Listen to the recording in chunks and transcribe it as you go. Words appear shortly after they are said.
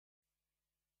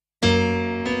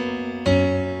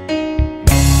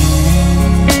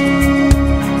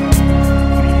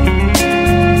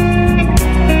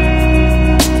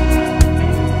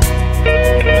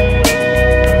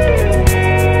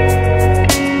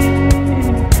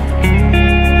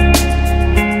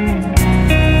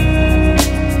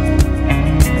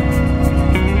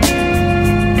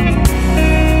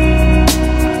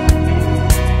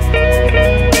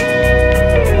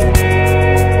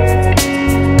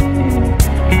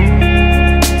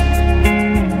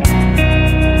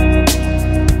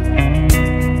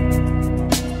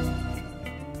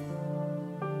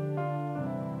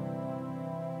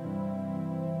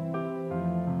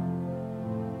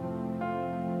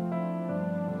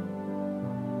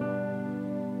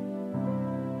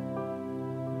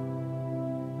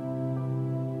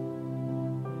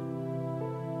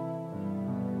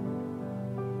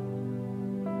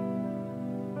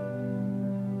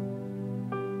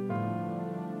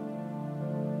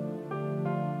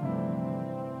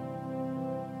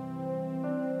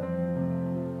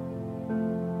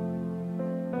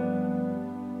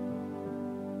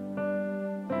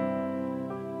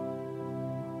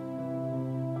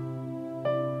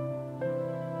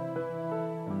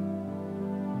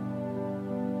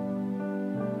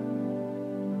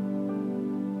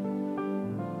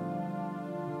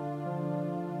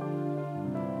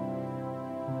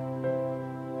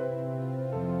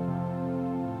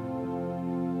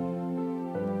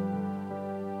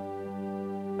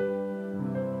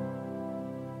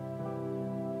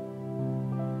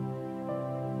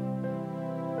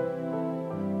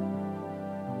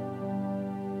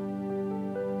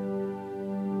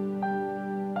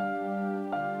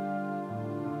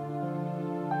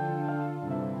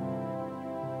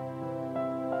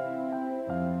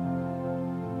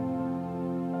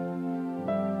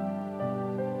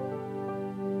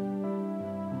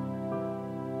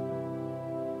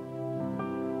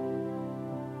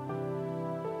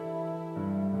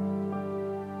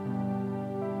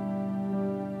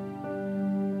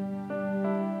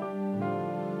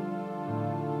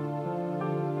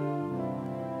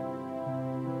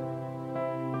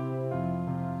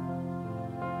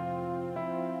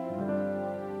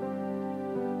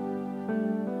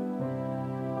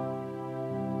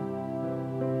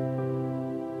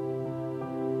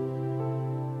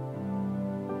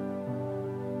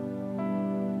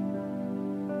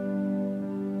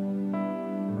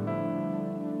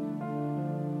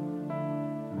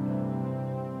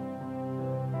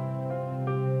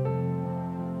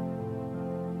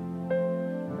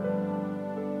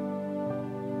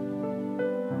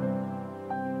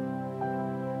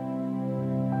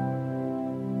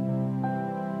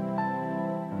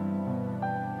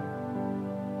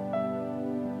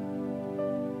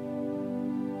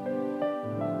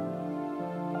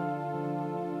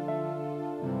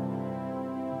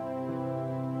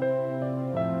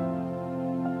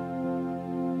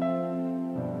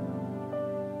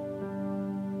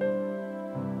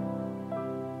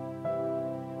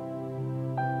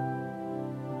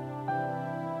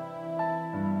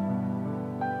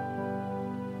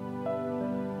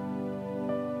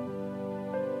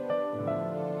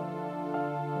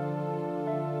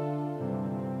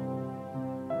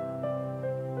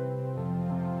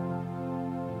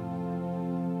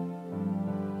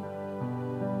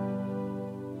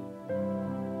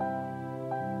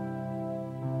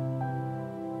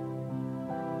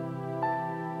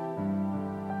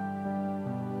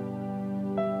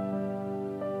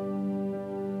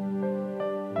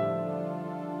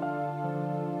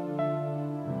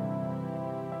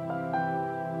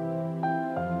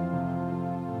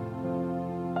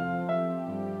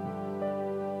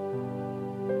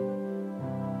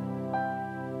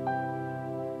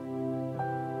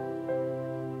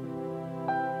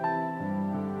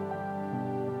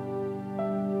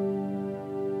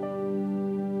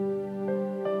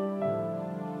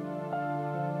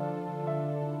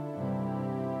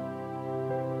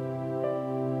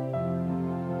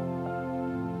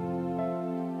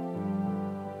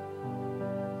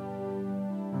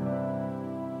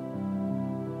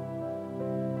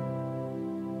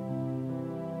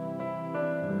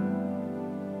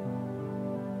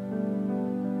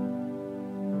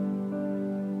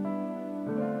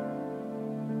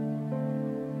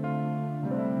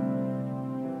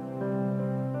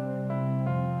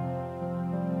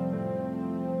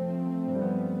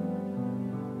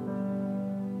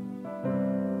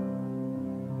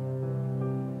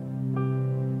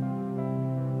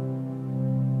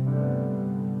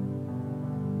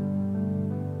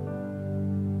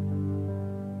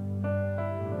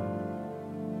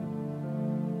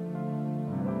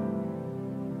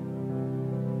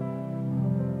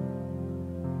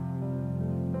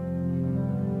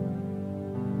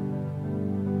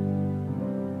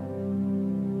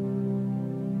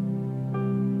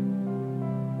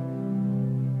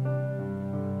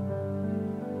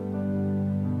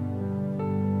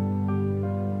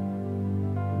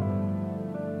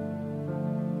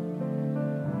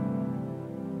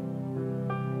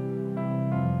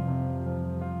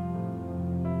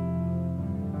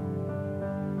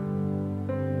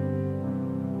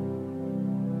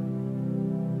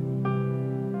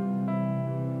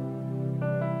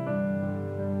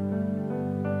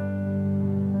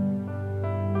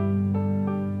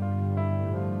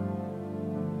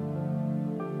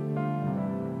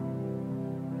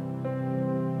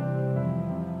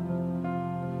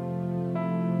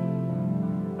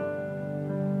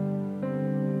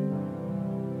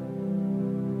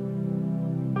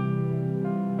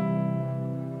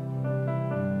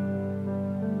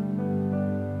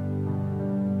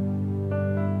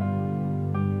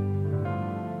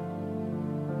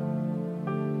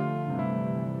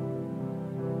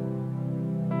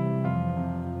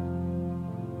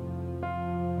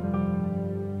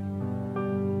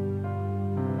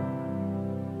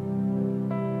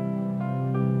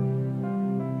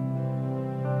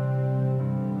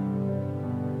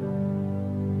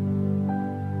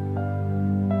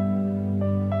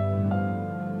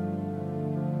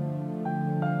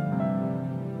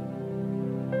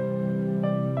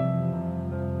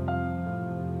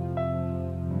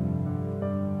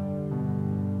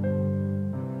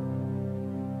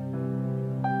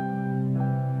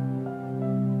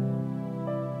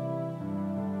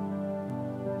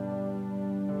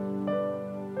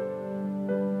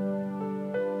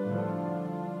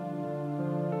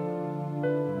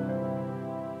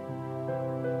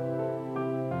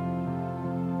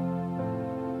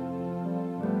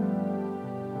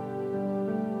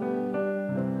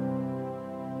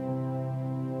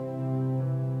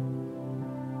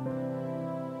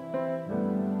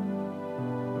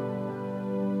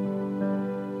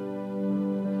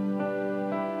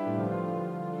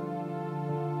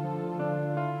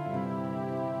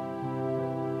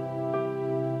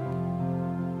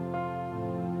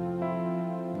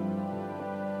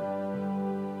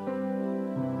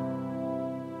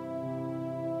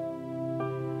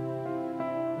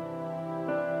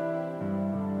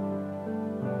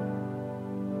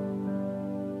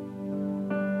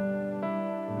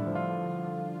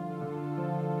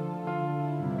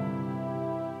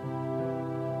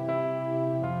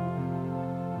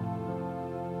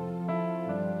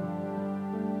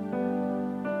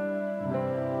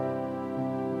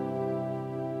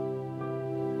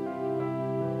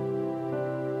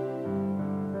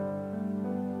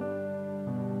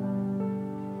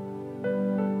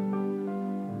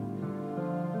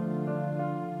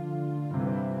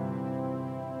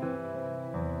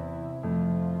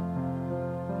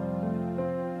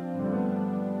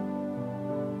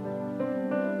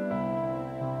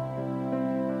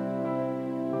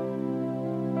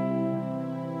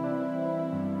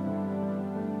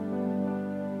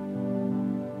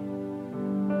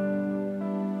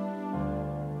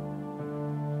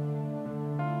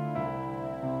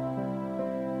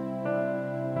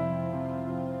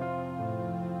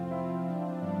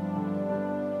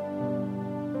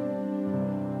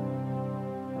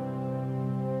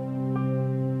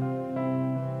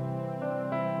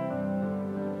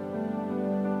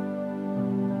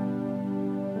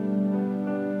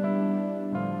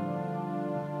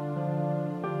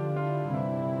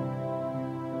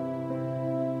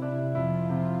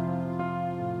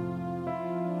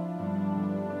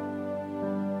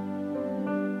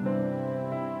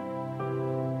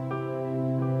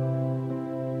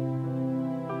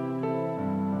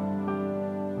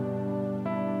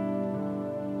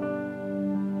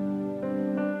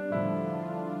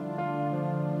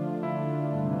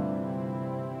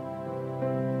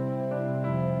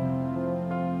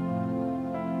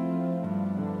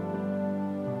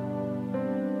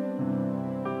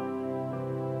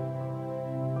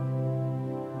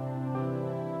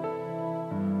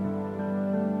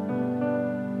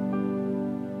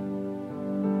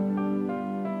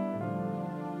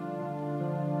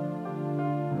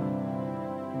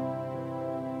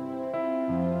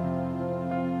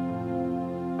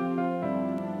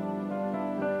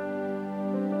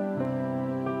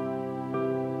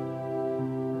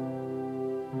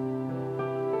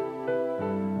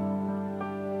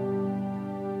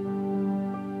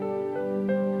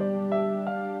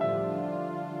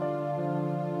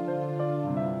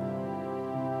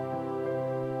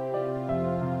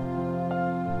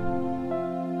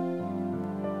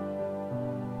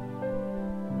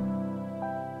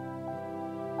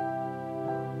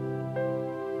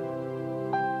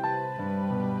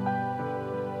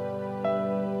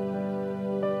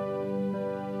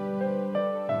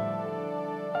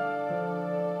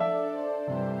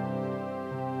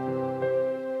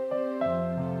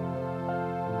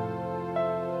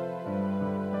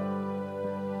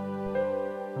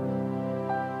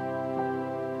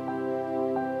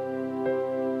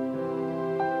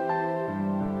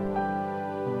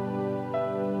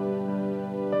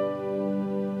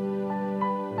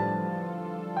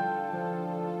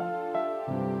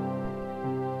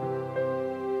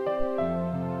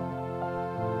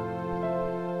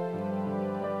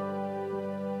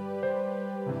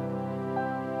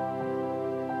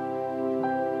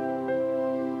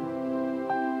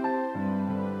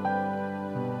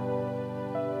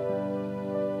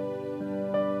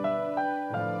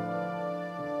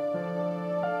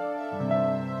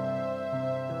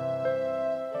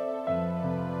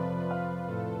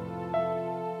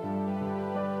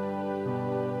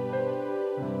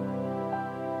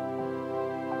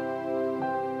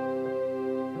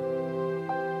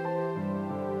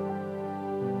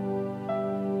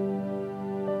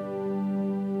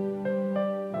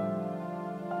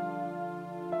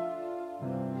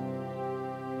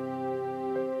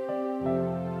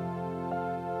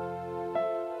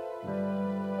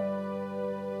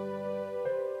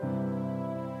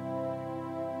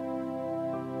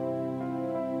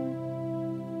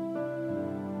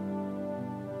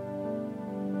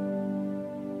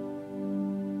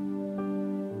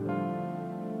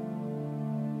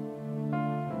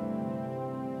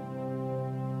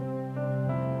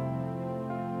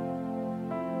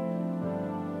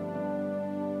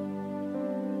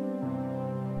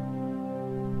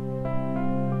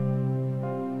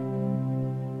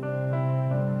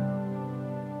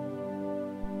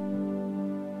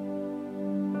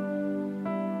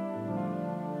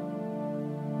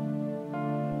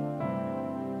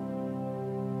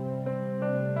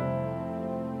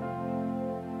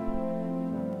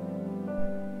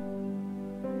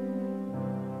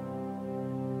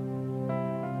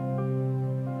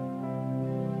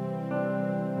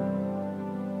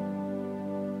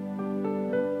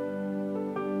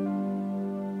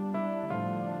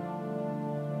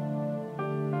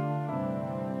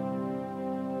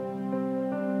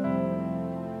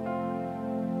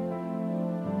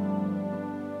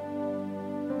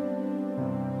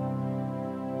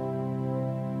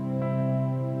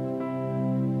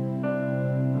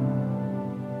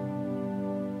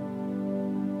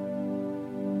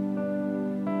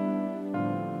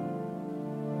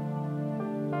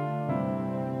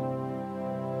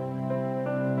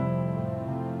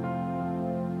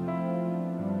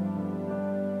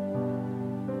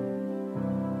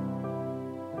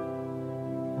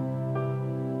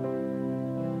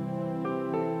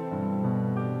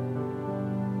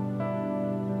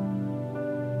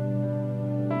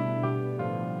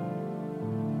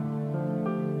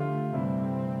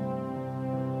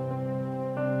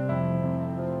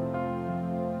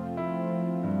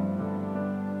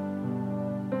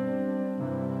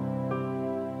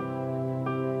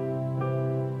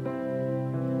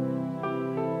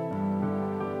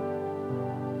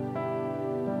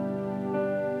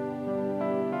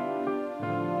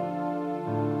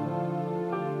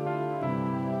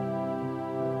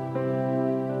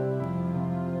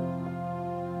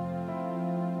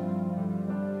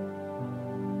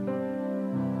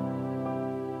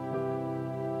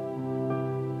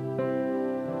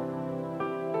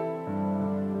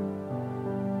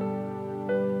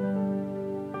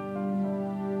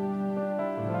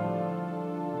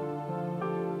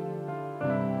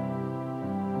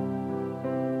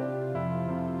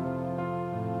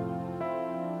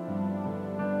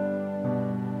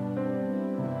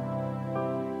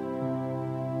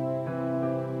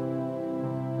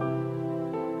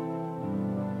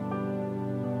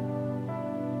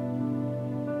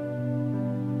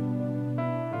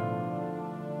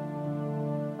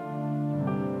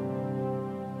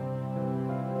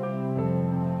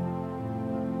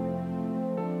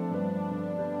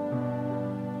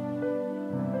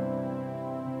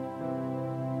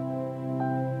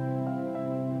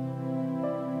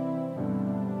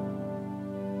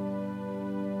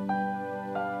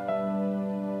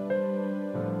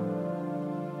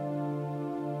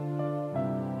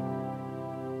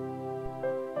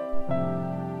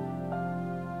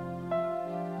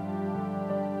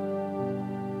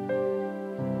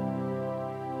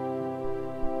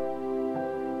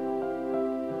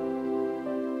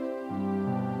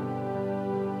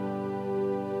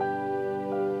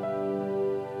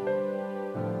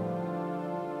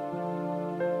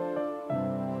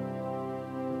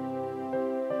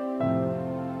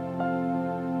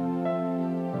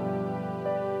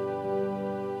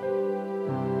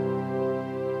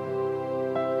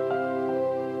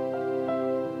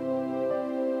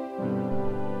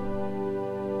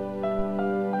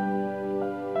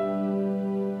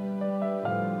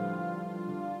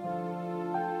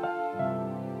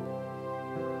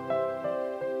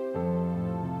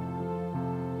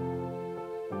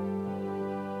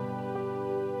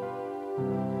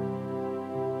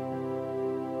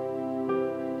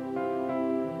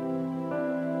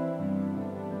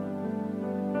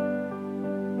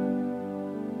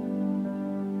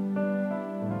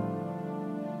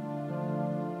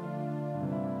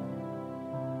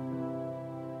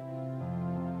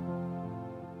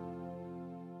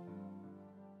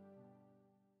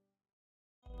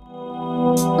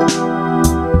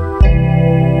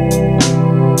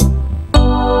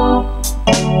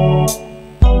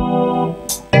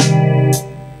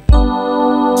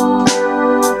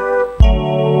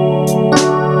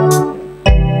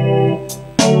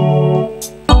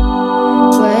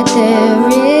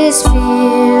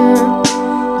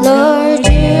Lord,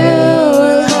 you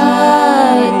will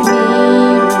hide me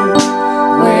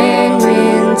when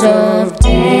winds of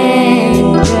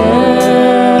danger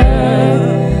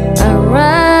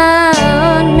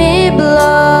around me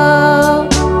blow.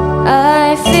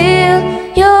 I feel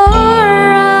your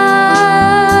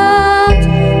arms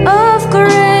of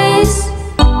grace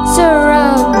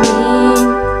surround me,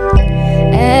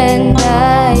 and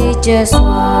I just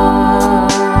wanted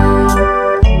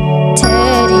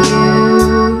you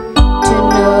to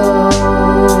know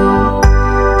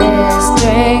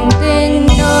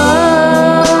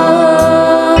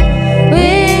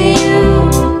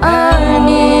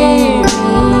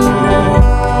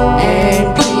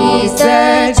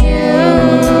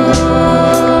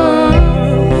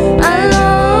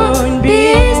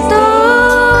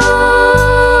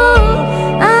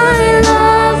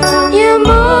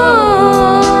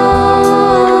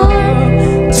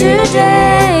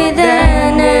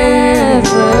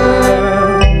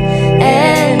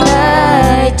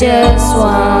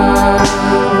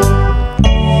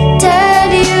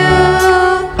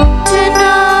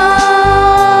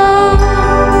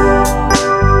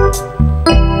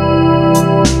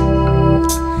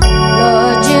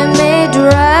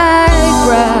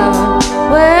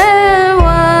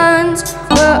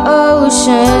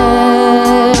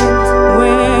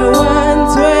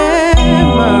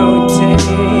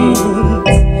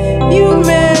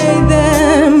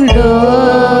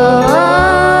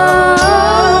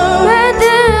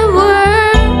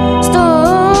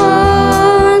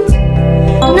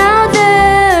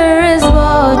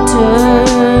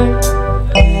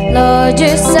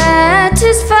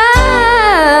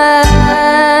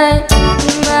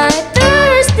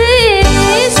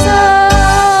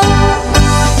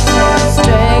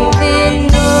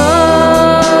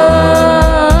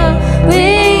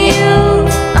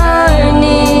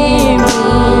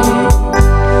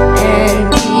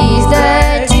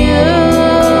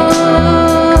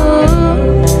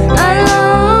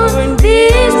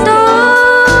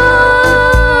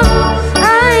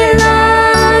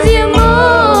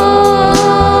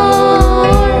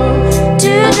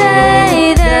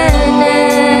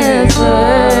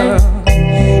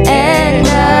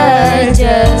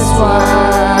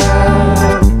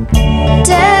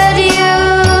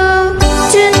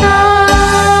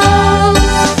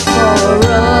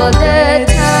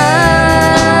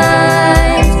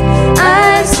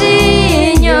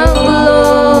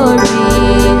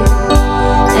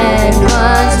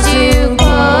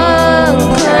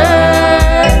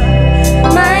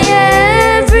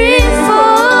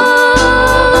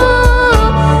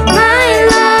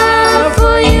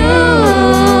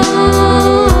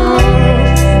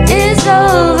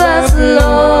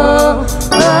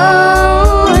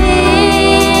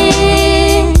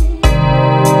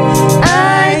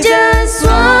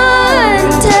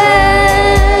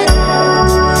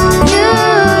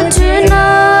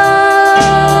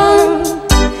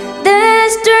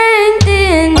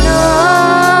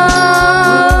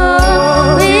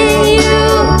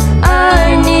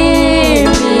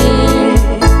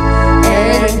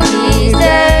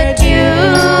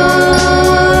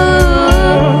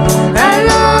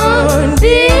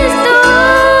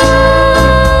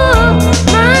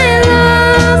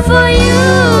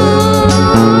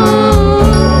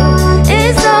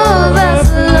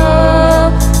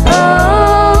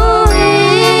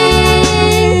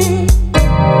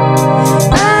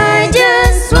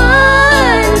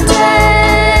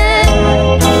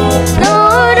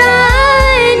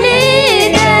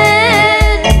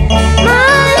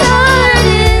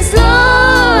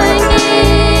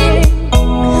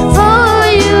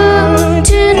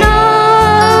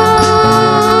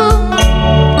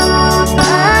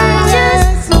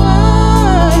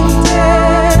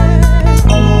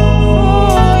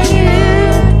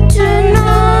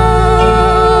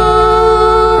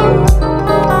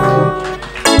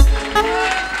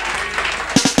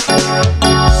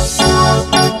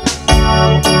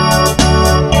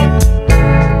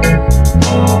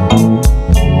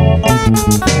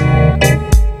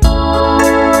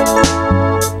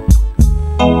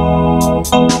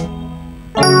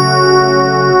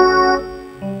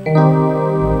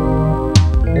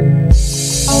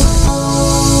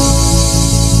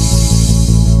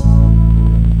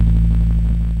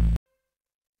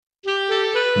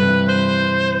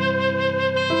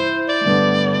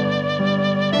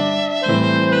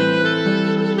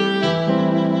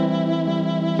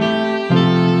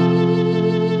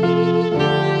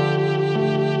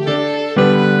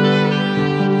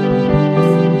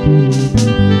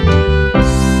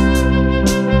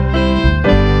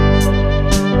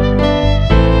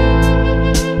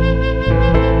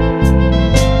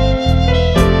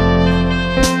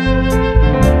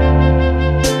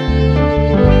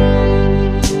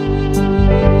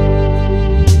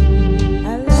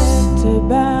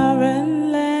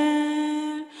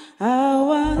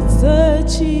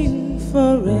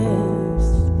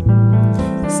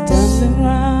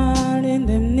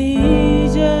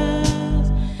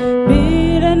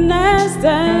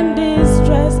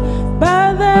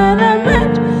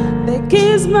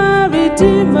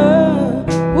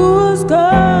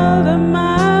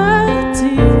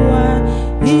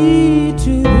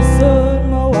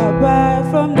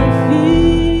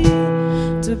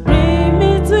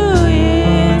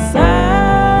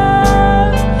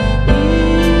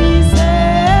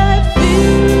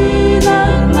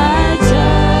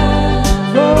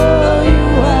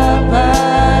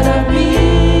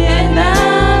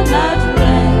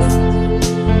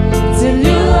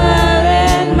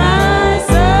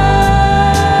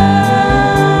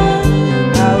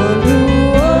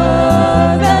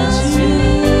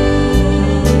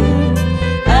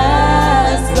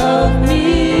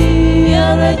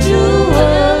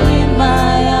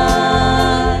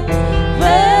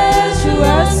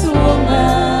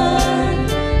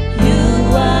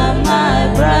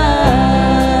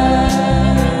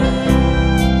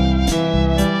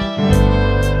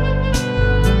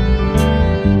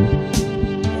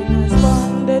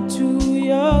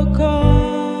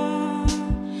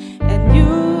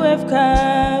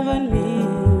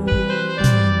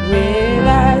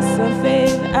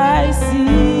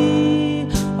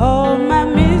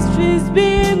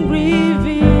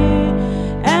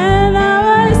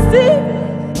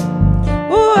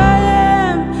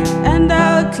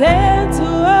tell to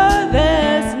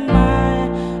others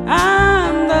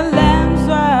I'm the Lamb's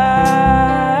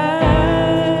wife.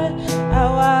 I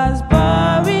was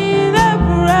born with a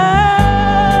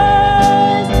price.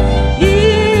 He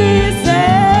said,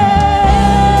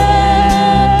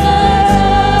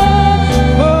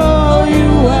 "Oh,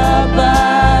 you are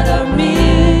part of me,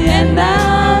 and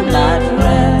I'm not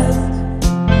rest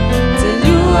till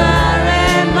you are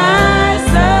in my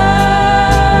side.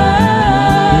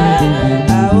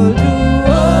 I will do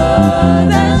all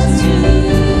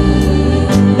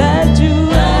that you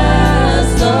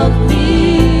ask of me.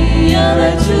 You're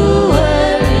a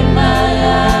jewel in my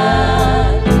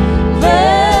heart,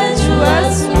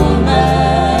 virtuous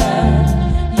woman.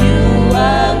 You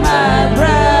are my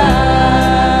bride."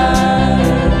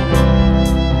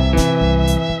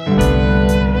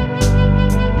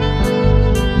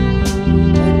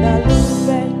 And I look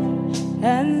back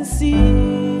and see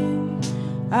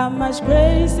how much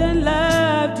grace and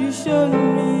love you showed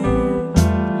me,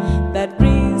 that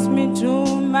brings me to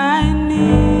my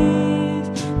knees,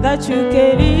 that you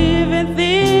can even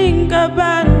think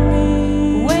about me.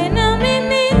 When I'm in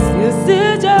need, You're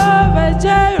still Jehovah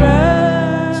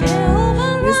Jireh.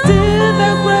 You're still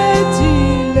the great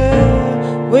healer.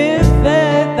 With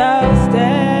faith I'll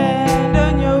stand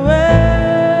on your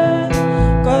word,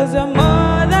 'cause you're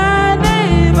more than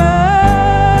able,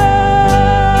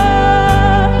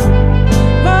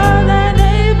 more than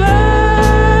able.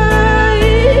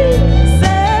 He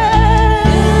said,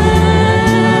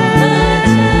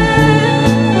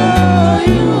 "Oh,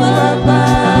 you are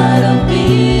mine.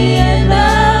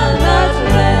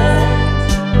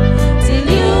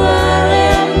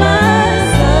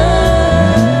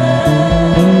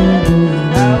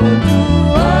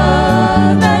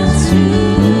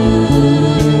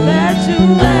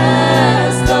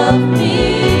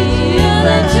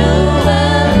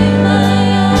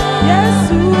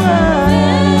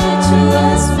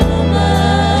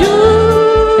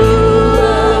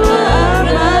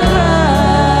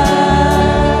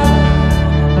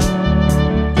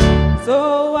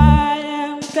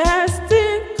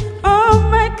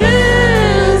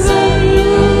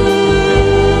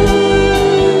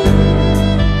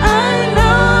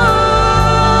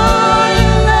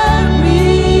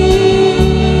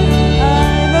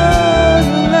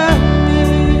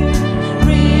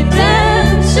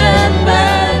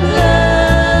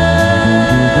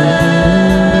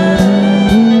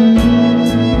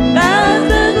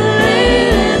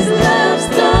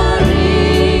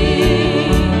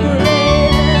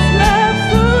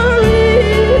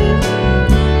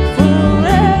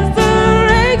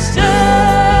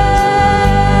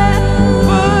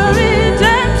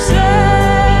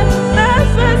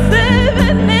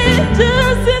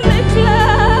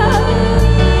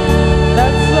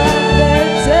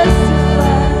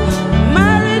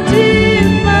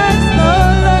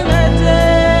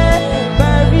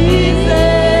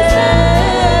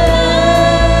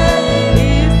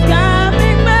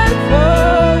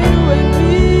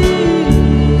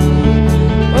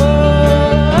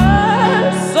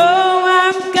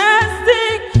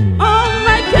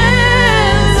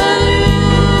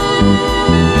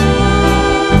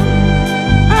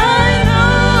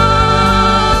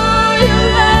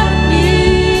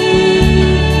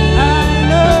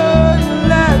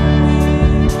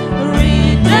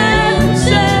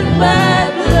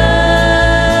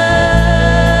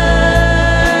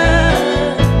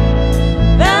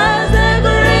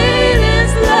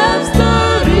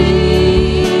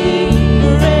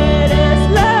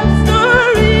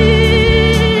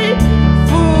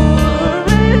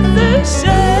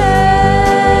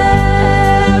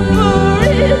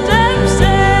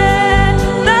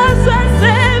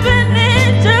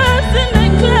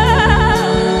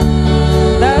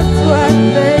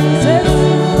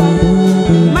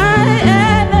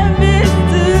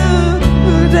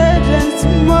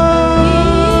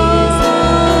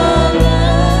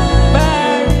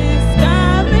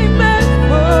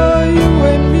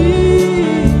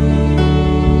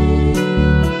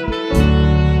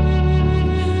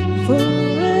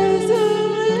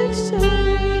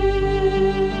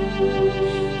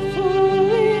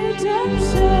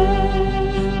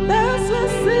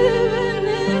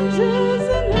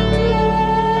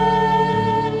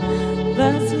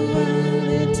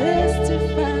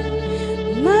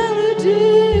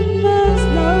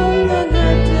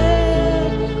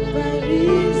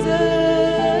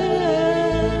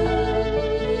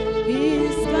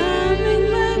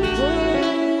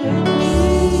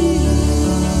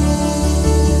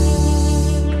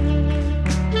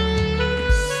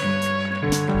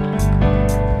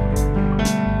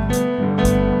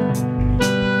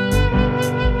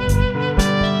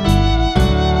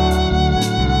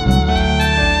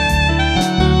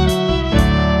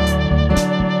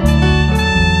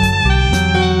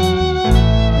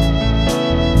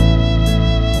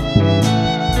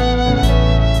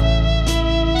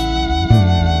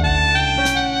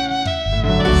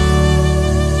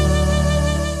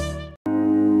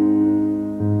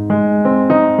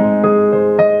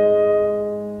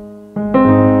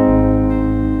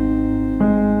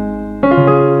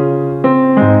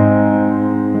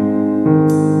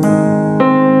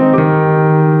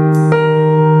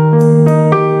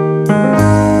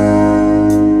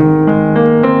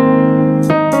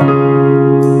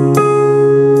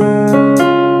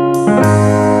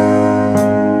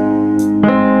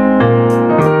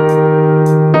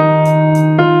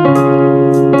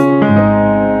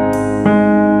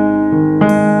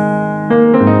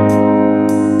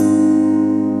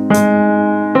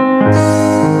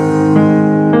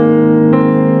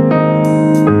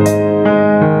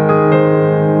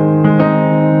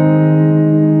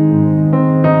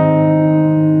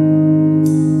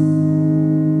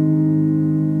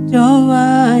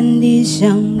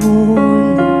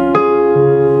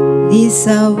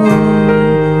 disabone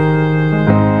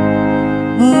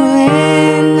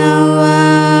Mulena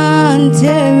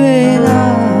wantebera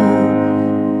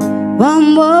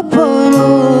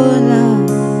Wambopolola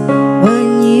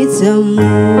Wanyita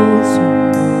mutu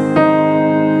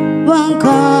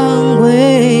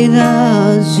Wankangwera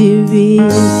zibi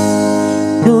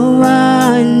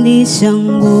Towandi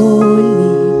shangoni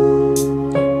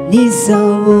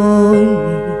disabone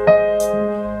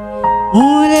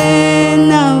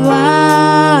Mulena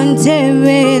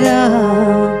wantebera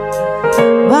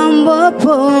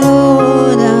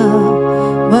Wambopolola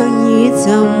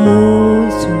Wanyita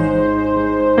mutu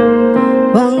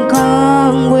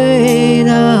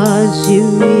Wankangwera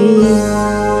zibi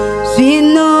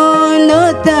Swinono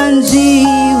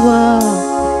tanziwa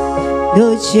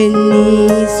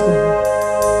Docheniswa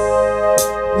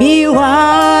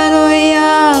Miwaro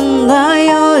yanga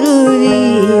yoruri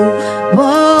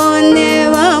Bone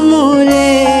wa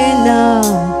murena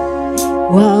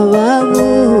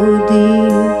Wawabudi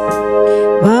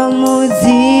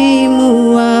Wamuzimu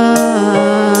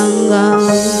wanga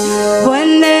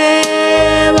Bone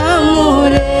wa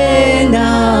murena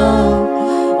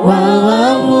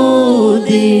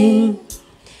Wawabudi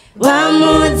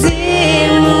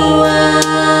Wamuzimu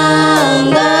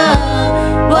wanga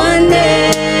Bone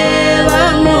wa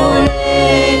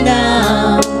murena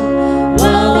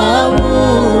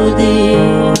Wawabudi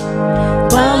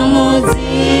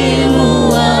Wamuzimu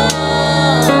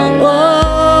wanga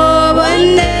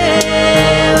Bone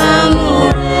wa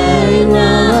murena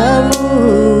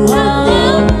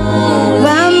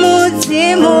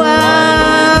Wamuzimu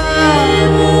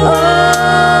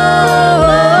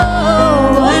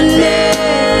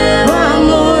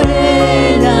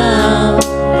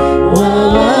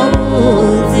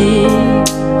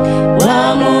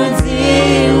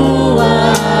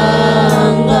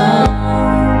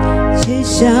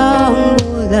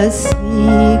Shangula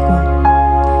sigwa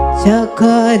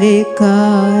chakare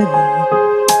kare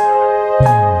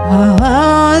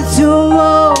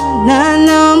Ahatuwo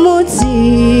nanamuti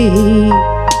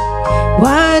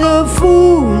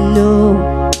Warufuno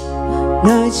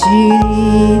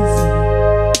nachirizi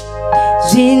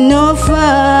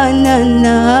Zinofana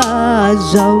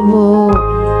nazawo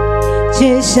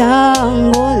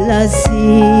Cheshangula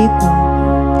sigwa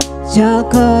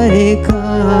chakare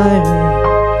kare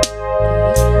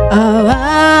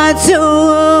Awatu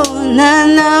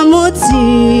nanamuti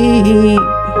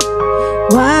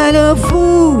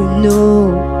Warufuno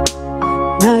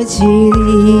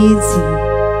nachirizi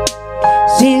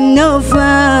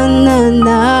Sinofana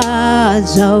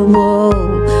nazawo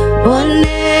One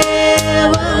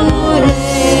wa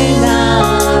murena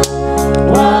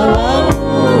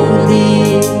Wawabudi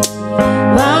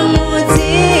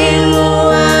Wamuzimu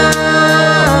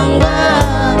wanga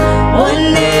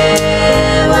One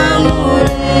wa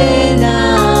murena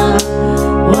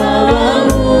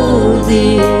Wawabudi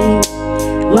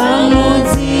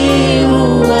Wamuzimu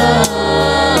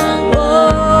wanga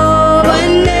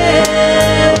One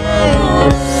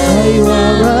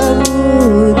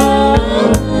Wawabudi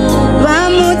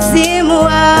Wamuzimu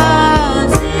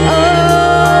wanga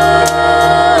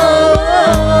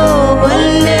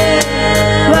One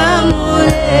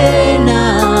Wamurena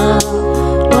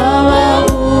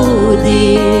Wawabudi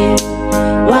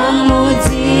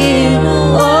Wamuzimu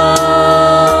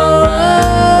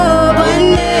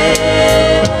One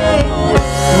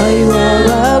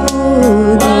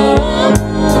Wawabudi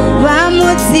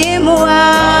Wamuzimu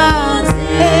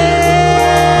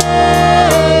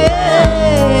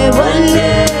One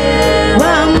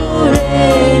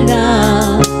Wamurena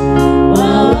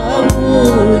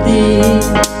Wawabudi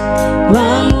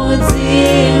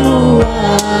Wamuzimu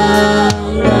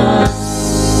wanga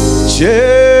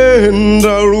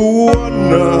Chenda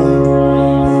luwana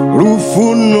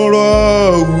Rufuno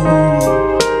lwau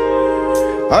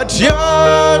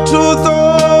Atyatu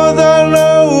thoda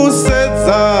na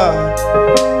usetsa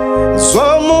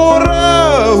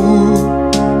Swamurau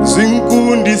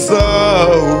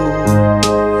Zinkundisau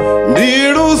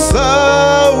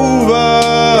Ndilusau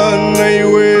vana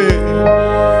iwe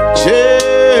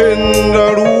Chenda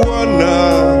luwana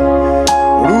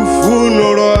Rufuno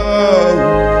lwau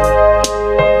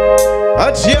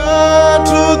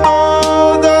Atyatu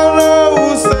thoda na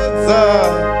usetsa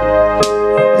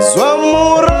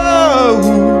Swamurau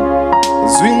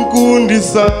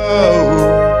Zinkundisau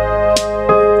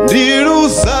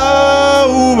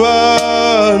Ndilusau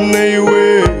vana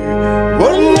iwe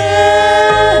One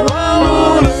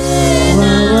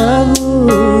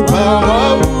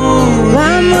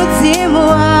Wamuzimu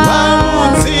wanga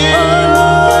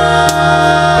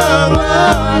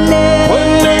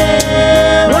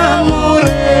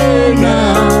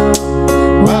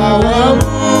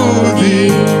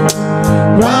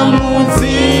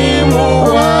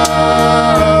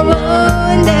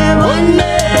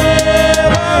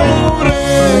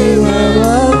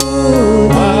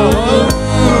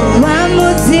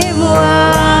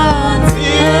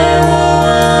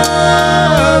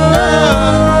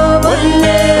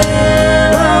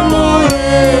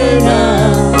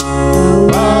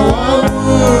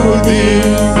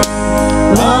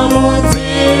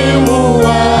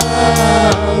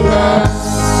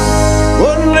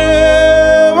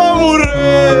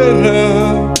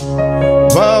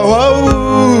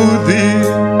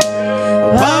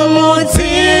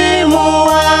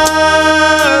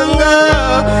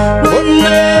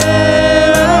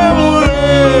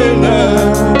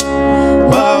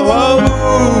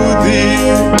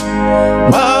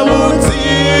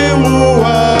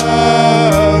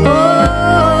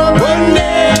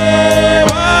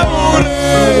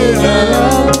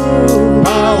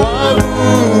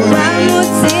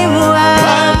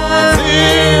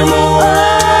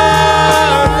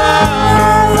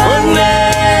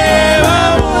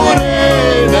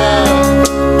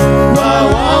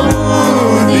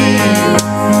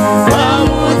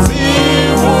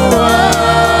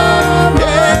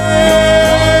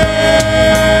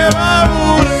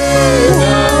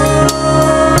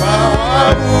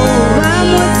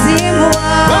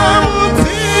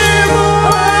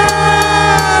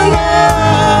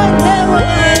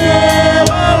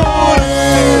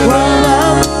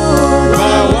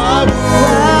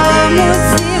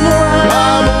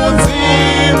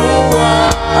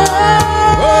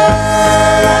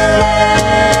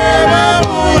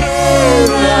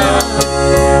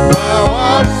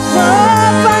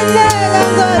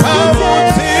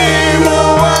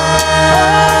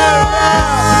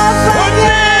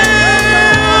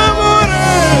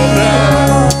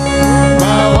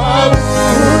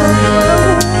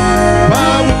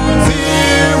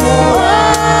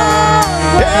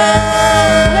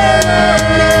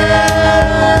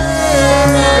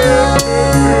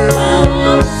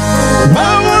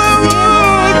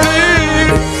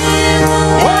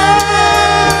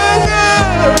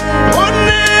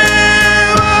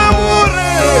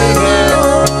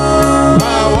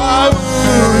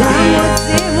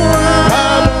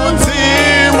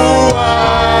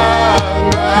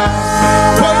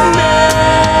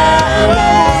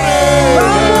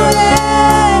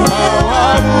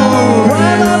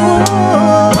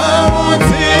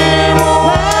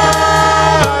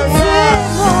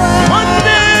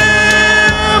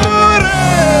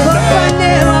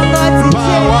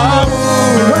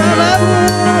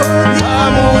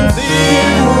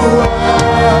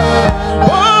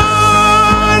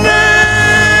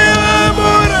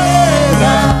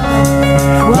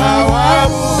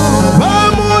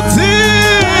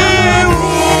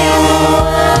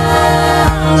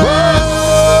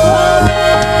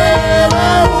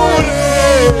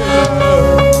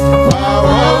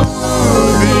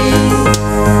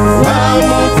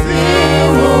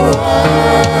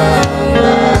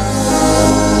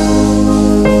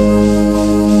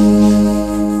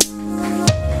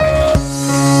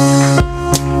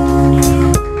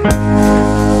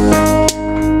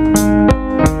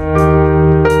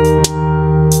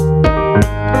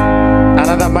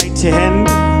another mighty hand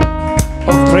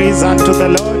of praise unto the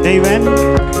Lord. Amen.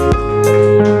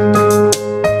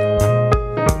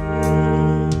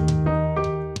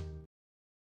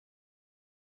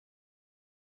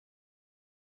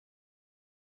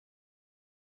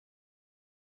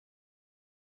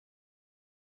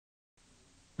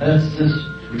 Let's just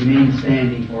remain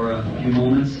standing for a few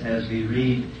moments as we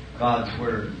read God's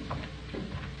Word.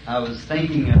 I was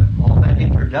thinking of all that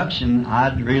introduction,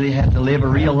 I'd really have to live a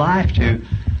real life to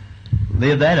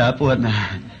live that up, wouldn't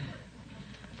I?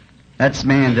 That's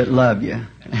man that love you.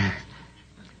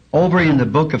 Over in the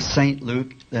book of St.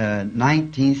 Luke, the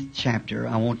 19th chapter,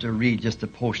 I want to read just a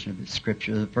portion of the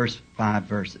scripture, the first 5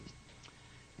 verses.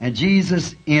 And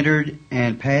Jesus entered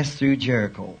and passed through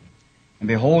Jericho. And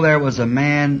behold, there was a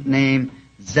man named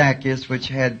Zacchaeus,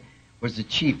 which was the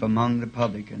chief among the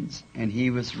publicans, and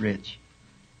he was rich.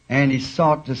 And he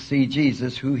sought to see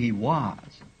Jesus, who he was.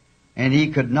 And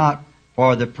he could not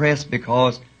for the press,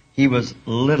 because he was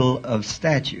little of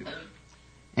stature.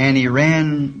 And he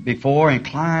ran before and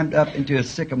climbed up into a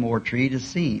sycamore tree to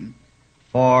see him,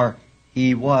 for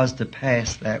he was to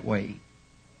pass that way.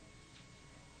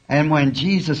 And when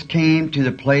Jesus came to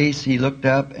the place, he looked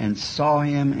up and saw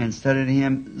him and said unto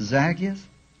him, Zacchaeus,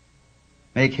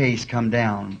 make haste, come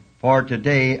down, for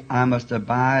today I must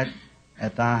abide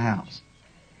at thy house.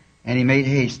 And he made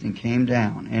haste and came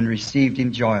down and received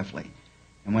him joyfully.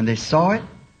 And when they saw it,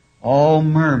 all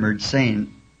murmured,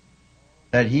 saying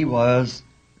that he was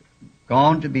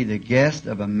gone to be the guest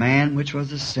of a man which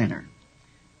was a sinner.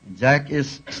 And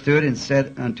Zacchaeus stood and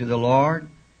said unto the Lord,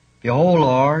 Behold,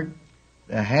 Lord,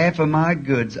 the half of my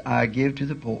goods I give to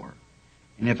the poor.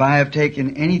 And if I have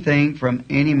taken anything from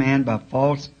any man by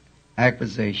false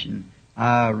accusation,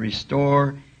 I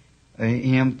restore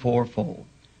him fourfold.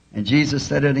 And Jesus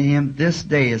said unto him, This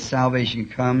day is salvation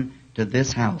come to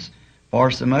this house,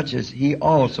 forsomuch as he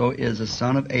also is a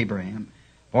son of Abraham.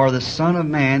 For the Son of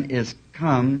Man is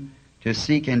come to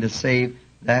seek and to save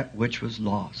that which was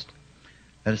lost.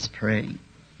 Let us pray.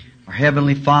 Our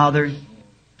Heavenly Father,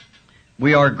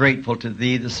 we are grateful to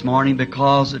Thee this morning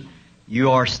because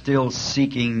You are still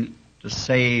seeking to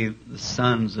save the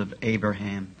sons of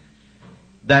Abraham,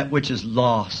 that which is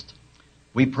lost.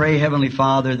 We pray, Heavenly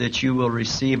Father, that You will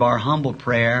receive our humble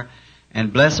prayer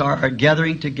and bless our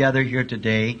gathering together here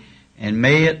today, and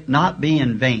may it not be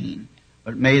in vain,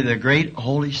 but may the great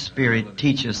Holy Spirit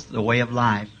teach us the way of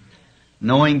life,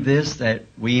 knowing this, that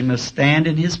we must stand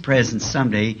in His presence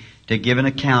someday to give an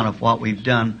account of what we've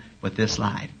done with this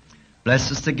life.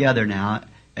 Bless us together now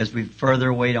as we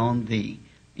further wait on Thee.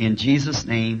 In Jesus'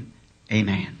 name,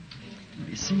 amen.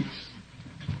 Be seated.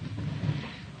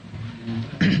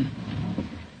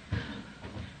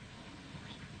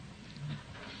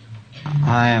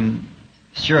 I am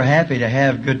sure happy to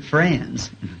have good friends,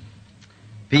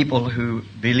 people who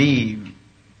believe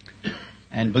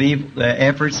the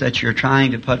efforts that you're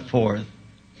trying to put forth.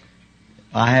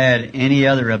 If I had any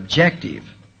other objective,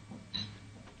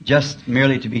 just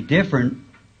merely to be different,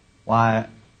 why,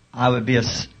 I would be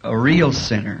a real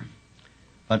sinner.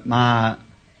 But my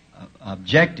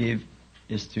objective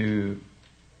is to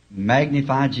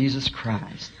magnify Jesus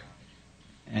Christ.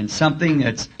 And something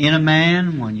that's in a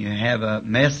man, when you have a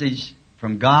message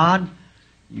from God,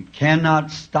 you cannot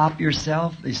stop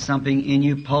yourself. There's something in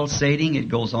you pulsating. It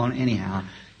goes on anyhow.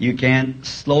 You can't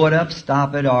slow it up,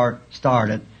 stop it, or start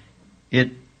it.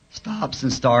 It stops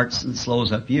and starts and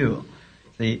slows up you.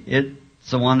 See, it's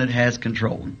the one that has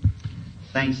control.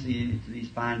 Thanks to these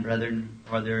fine brethren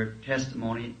for their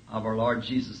testimony of our Lord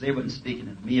Jesus. They weren't speaking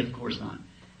of me, of course not.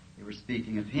 They were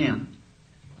speaking of Him.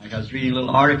 Like I was reading a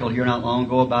little article here not long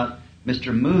ago about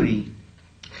Mr. Moody.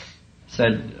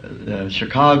 Said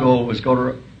Chicago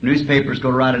newspapers go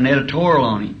to write an editorial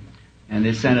on him, and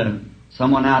they sent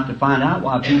someone out to find out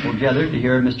why people gathered to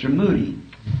hear Mr. Moody.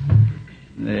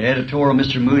 The editorial,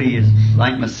 Mr. Moody is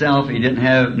like myself. He didn't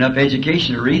have enough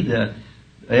education to read the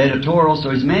editorial,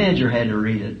 so his manager had to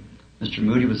read it. Mr.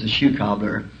 Moody was a shoe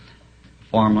cobbler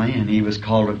formerly, and he was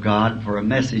called of God for a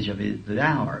message of the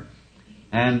hour.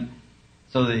 And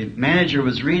so the manager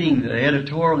was reading the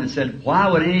editorial and said, why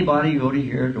would anybody go to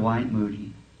hear Dwight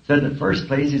Moody? Said in the first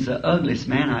place, he's the ugliest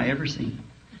man I ever seen.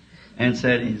 And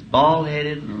said he's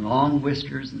bald-headed and long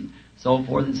whiskers and so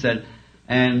forth. And said,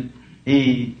 and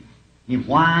he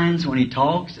whines when he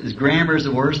talks. His grammar is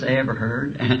the worst I ever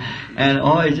heard. And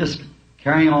he's just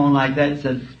carrying on like that.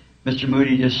 Said, Mr.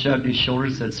 Moody just shrugged his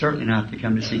shoulders and said, certainly not to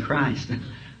come to see Christ.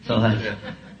 So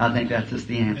I think that's just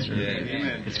the answer.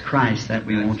 It's Christ that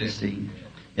we want to see.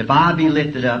 If I be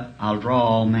lifted up, I'll draw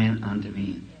all men unto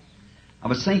me. I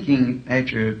was thinking,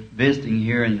 after visiting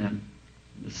here in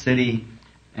the city,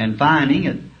 and finding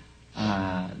it,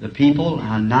 the people,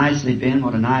 how nice they've been,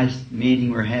 what a nice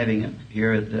meeting we're having up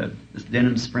here at this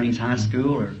Denham Springs High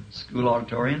School or school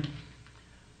auditorium.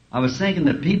 I was thinking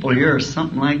the people here are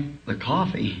something like the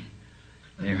coffee.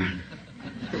 They're,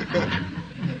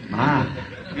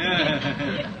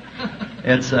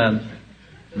 it's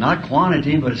not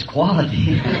quantity, but it's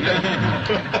quality.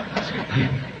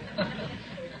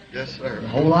 Yes, sir. A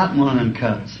whole lot in one of them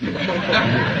cups.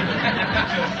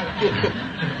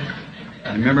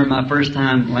 I remember my first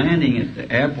time landing at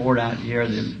the airport out here.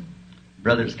 The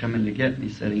brothers coming to get me,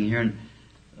 sitting here, and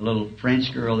a little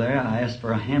French girl there. I asked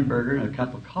for a hamburger and a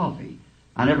cup of coffee.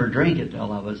 I never drank it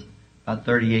till I was about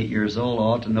 38 years old. I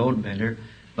ought to know it better.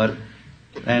 But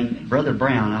and Brother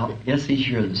Brown, I guess he's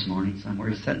here this morning somewhere.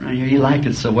 He's sitting right here. He liked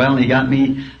it so well, and he got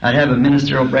me. I'd have a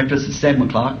ministerial breakfast at 7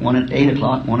 o'clock, one at 8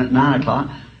 o'clock, one at 9 o'clock.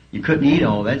 You couldn't eat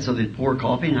all that, so they'd pour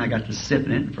coffee, and I got to sip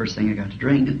in it. The first thing I got to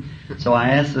drink it. So I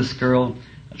asked this girl,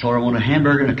 I told her I wanted a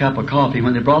hamburger and a cup of coffee.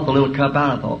 When they brought the little cup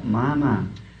out, I thought, my,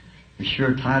 they're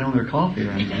sure tight on their coffee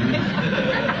right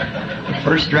there.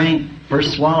 First drink,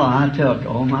 first swallow I took,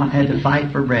 oh my, I had to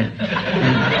fight for breath.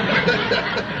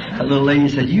 That little lady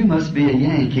said, you must be a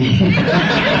Yankee.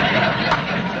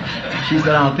 She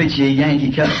said, I'll fix you a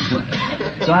Yankee cup.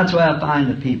 So that's why I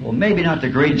find the people. Maybe not the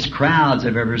greatest crowds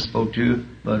I've ever spoke to,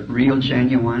 but real,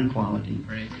 genuine quality.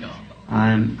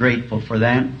 I'm grateful for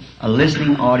that. A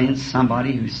listening audience,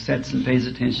 somebody who sits and pays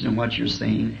attention to what you're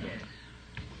saying.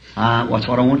 What's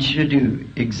what I want you to do.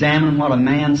 Examine what a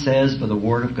man says by the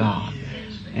Word of God.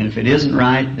 And if it isn't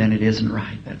right, then it isn't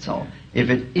right. That's all. If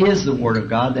it is the Word of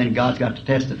God, then God's got to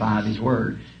testify of His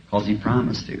Word, because He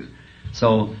promised to.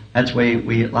 So that's why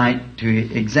we like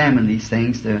to examine these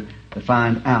things to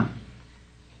find out.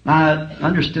 Now, I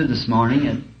understood this morning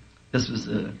that this was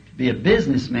to be a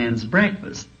businessman's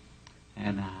breakfast.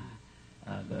 And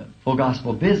the Full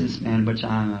Gospel Businessman, which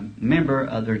I'm a member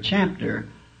of their chapter,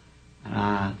 and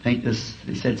I think this,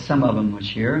 they said some of them was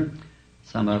here,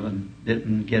 some of them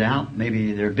didn't get out.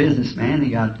 Maybe they're a businessman,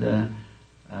 he got their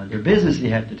business he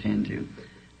had to tend to.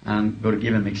 I'm going to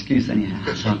give him an excuse anyhow.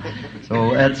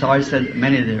 So that's all I said.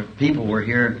 Many of the people were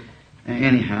here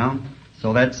anyhow.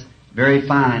 So that's very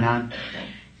fine.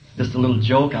 Just a little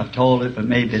joke, I've told it, but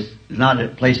maybe it's not a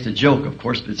place to joke, of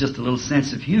course, but it's just a little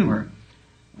sense of humor.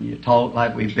 When you talk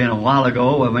like we've been a while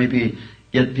ago, well, maybe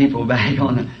get people back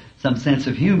on some sense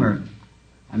of humor.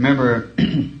 I remember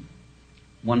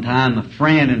one time a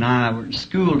friend and I were in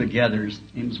school together. His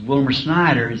name was Wilmer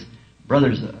Snyder. His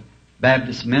brother's a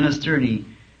Baptist minister, and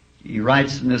he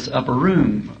writes in this upper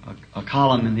room, a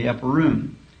column in the upper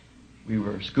room. We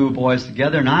were schoolboys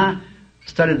together, and I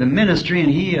studied the ministry,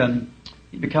 and he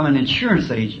became an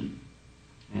insurance agent.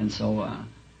 And so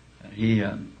he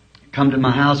come to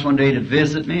my house one day to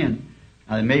visit me, and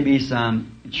there may be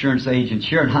some insurance agents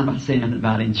here, and I'm not saying anything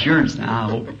about insurance now. I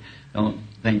hope you don't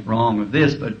think wrong with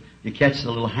this, but you catch the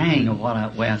little hang of the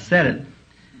way I said it.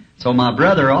 So my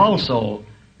brother also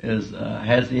has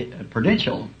the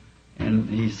Prudential, and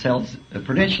he sells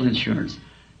Prudential insurance.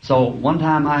 So one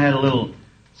time I had a little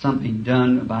something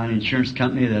done by an insurance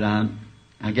company that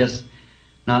I guess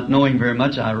not knowing very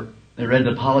much, they read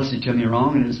the policy to me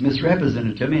wrong, and it was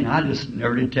misrepresented to me, and I just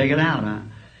never did take it out.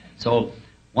 So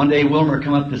one day Wilmer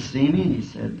come up to see me, and he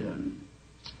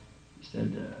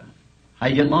said, how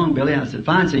you get along, Billy? I said,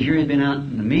 fine. So here you've been out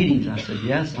in the meetings. I said,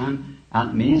 yes, I'm out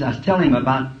in the meetings. I was telling him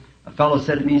about a fellow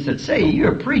said to me, he said, say,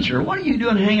 you're a preacher. What are you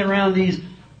doing hanging around these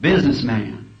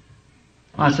businessmen?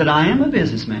 I said, I am a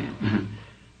businessman.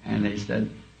 And they said,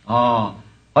 oh,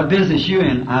 what business you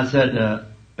in? I said,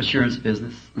 assurance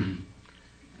business.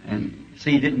 And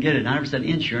see, he didn't get it. I never said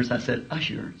insurance. I said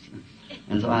assurance.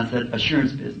 And so I said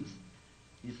assurance business.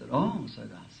 He said, oh, I said,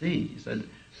 I see. He said,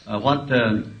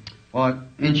 what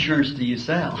insurance do you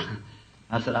sell?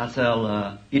 I said, I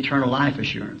sell eternal life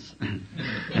assurance. And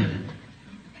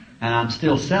I'm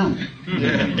still selling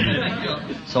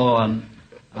it. So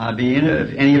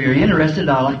if any of you are interested,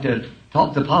 I'd like to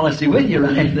talk the policy with you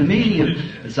right after the meeting.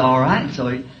 If it's all right.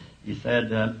 So he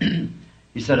said,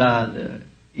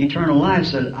 eternal life.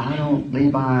 Said, I don't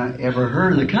believe I ever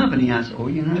heard of the company. I said, oh,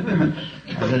 you know.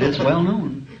 I said, it's well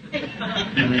known.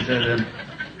 And he said,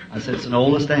 I said, it's an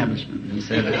old establishment. And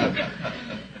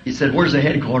he said, where's the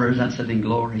headquarters? I said, in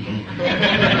Glory.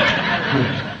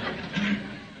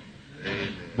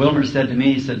 Wilmer said to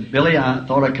me, he said, Billy, I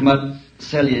thought I'd come up and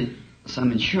sell you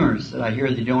some insurance. That I hear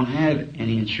that you don't have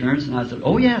any insurance. And I said,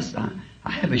 oh yes, I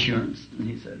have insurance. And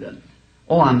he said,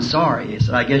 oh, I'm sorry. He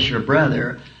said, I guess your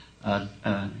brother,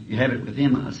 you have it with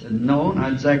him. I said, no,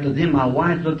 not exactly with him. My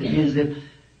wife looked at me as if,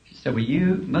 she said, well,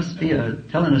 you must be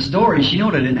telling a story. She knew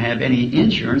I didn't have any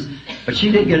insurance, but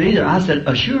she didn't get it either. I said,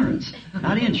 assurance,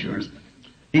 not insurance.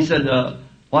 He said,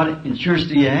 what insurance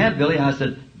do you have, Billy? I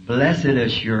said, blessed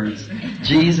assurance.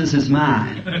 Jesus is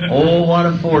mine. Oh, what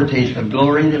a foretaste of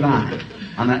glory divine.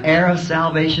 I'm an heir of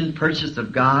salvation, purchased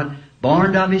of God,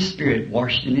 born of His Spirit,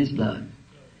 washed in His blood.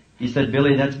 He said,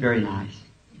 Billy, that's very nice.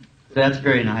 That's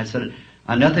very nice. I said,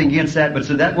 nothing against that, but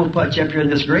so that will put you up here in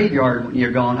this graveyard when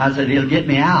you're gone. I said, he'll get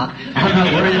me out. I'm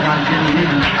not worried about getting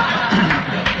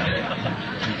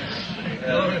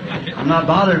in. I'm not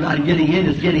bothered about getting in,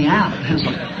 it's getting out.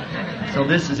 So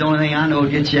this is the only thing I know will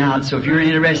get you out. So if you're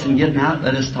interested in getting out,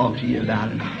 let us talk to you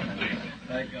about it.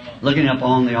 Looking up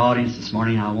on the audience this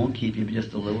morning, I won't keep you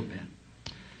just a little bit.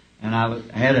 And I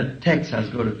had a text I was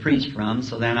going to preach from,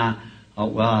 so then I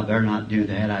thought, well, I better not do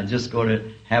that. I just go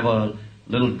to have a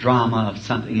little drama of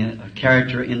something, a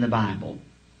character in the Bible.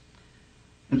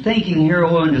 And thinking here,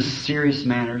 into serious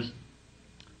matters.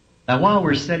 Now, while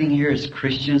we're sitting here as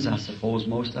Christians, I suppose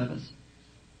most of us,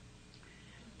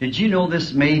 did you know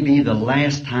this may be the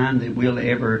last time that we'll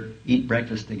ever eat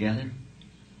breakfast together?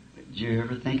 Did you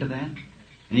ever think of that?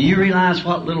 And do you realize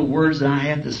what little words that I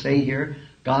have to say here,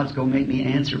 God's going to make me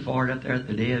answer for it up there at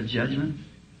the day of judgment?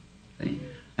 See?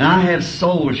 And I have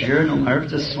souls here, no matter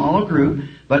if it's a small group,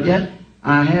 but yet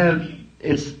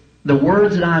it's the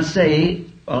words that I say,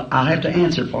 I'll have to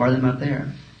answer for them up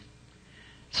there.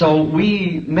 So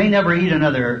we may never eat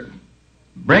another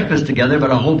breakfast together, but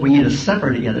I hope we eat a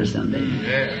supper together someday.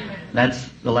 Yeah. That's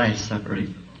the last supper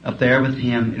up there with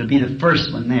Him. It'll be the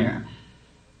first one there.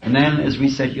 And then as we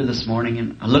sit here this morning,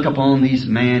 and I look upon these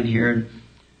men here,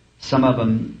 some of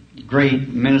them great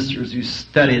ministers who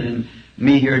studied, and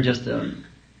me here just a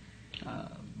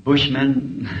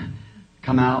bushman,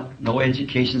 come out, no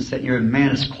education, sitting here, a man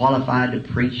is qualified to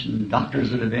preach, and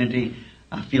doctors of divinity.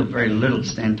 I feel very little to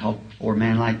stand and talk before a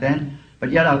man like that.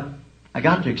 But yet I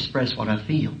got to express what I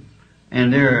feel.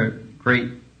 And their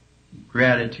great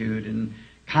gratitude and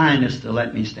kindness to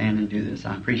let me stand and do this.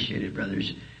 I appreciate it,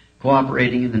 brothers.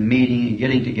 Cooperating in the meeting and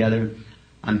getting together.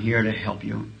 I'm here to help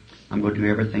you. I'm going to do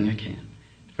everything I can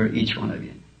for each one of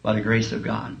you by the grace of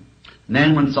God. And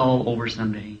then when it's all over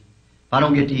someday, if I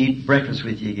don't get to eat breakfast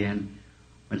with you again,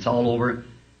 when it's all over,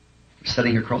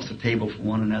 sitting across the table from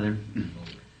one another,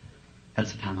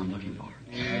 that's the time I'm looking for.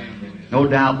 No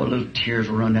doubt but little tears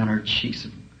will run down our cheeks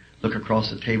and look across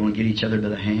the table and get each other by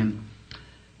the hand.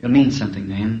 It'll mean something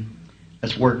then.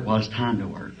 Let's work while it's time to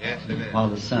work. While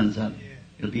the sun's up.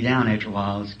 It'll be down after a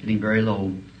while. It's getting very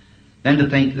low. Then to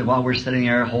think that while we're sitting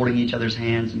there holding each other's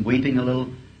hands and weeping a little,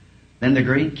 then the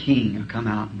great King will come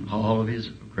out in all of His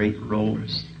great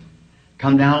robes.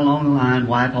 Come down along the line,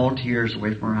 wipe all tears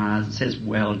away from our eyes, and says,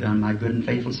 well done, my good and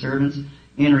faithful servants.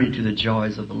 Enter into the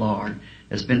joys of the Lord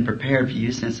that's been prepared for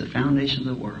you since the foundation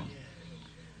of the world.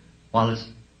 While the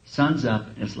sun's up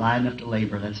and it's light enough to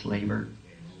labor, let's labor.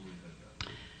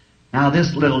 Now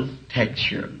this little text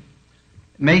here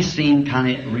may seem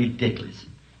kind of ridiculous,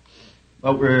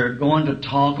 but we're going to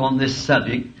talk on this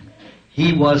subject.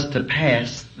 He was to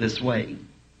pass this way.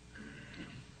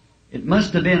 It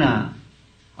must have been an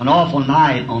awful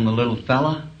night on the little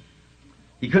fella.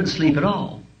 He couldn't sleep at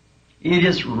all. He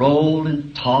just rolled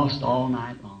and tossed all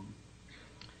night long.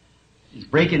 It's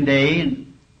breaking day,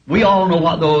 and we all know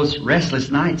what those restless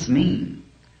nights mean.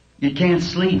 You can't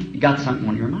sleep. You got something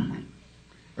on your mind.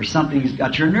 Or something's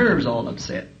got your nerves all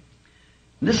upset.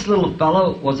 And this little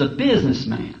fellow was a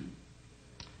businessman.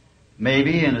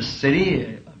 Maybe in a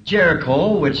city of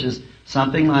Jericho, which is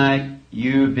something like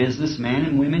you businessmen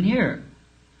and women here.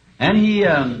 And he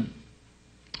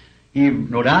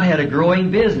no doubt had a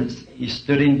growing business. He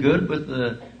stood in good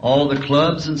with all the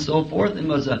clubs and so forth, and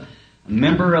was a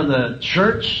member of the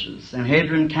church,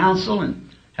 Sanhedrin Council, and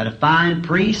had a fine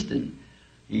priest, and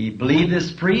he believed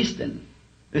this priest. And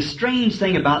the strange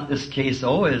thing about this case,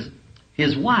 though, is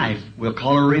his wife, we'll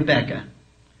call her Rebecca,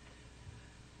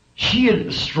 she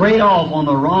had strayed off on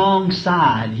the wrong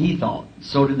side, he thought.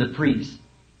 So did the priest.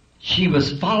 She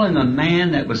was following a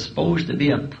man that was supposed to be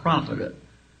a prophet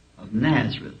of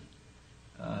Nazareth.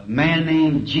 A man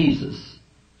named Jesus.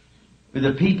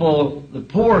 The people, the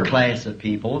poor class of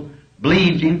people,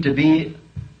 believed him to be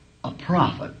a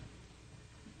prophet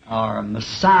or a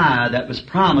Messiah that was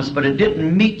promised, but it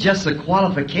didn't meet just the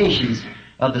qualifications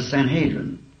of the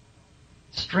Sanhedrin.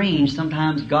 Strange,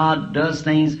 sometimes God does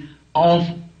things off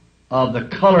of the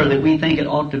color that we think it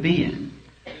ought to be in.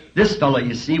 This fellow,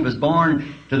 you see, was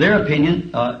born, to their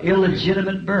opinion,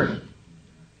 illegitimate birth.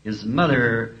 His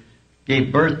mother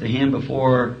gave birth to him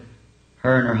before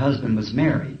her and her husband was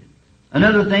married.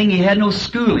 Another thing, he had no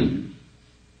schooling.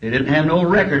 They didn't have no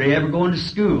record of ever going to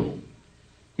school.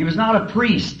 He was not a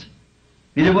priest.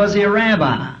 Neither was he a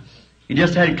rabbi. He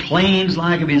just had claims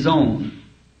like of his own.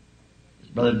 As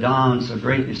Brother Don so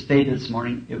greatly stated this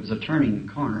morning, it was a turning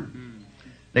corner.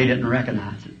 They didn't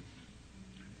recognize it.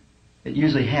 It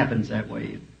usually happens that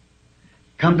way.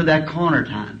 Come to that corner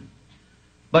time.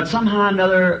 But somehow or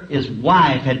another, his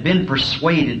wife had been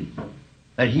persuaded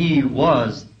that he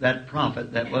was that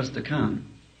prophet that was to come.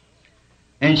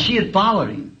 And she had followed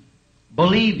him,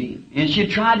 believed him, and she had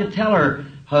tried to tell her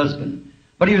husband.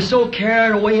 But he was so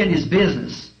carried away in his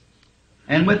business.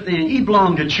 And he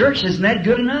belonged to church, isn't that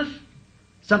good enough?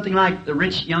 Something like the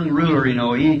rich young ruler,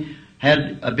 he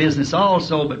had a business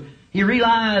also, but he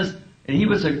realized that he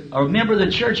was a member of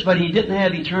the church, but he didn't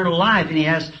have eternal life,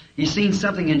 and he's seen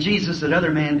something in Jesus that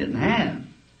other men didn't have.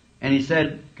 And he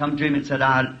said, come to him and said,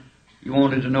 you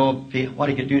wanted to know what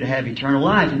he could do to have eternal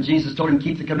life. And Jesus told him,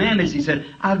 keep the commandments. He said,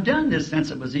 I've done this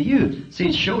since it was a youth. See,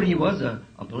 it showed he was a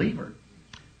believer.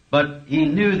 But he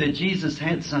knew that Jesus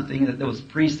had something that those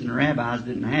priests and rabbis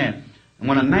didn't have. And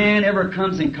when a man ever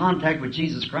comes in contact with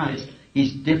Jesus Christ,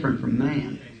 he's different from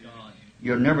man.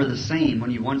 You're never the same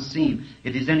when you once see him.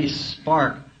 If there's any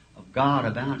spark of God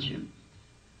about you.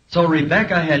 So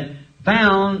Rebekah had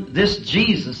found this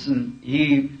Jesus, and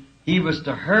he was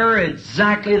to her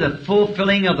exactly the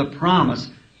fulfilling of the promise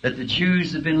that the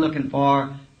Jews had been looking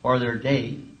for their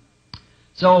day.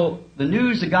 So the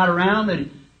news had got around that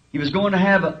he was going to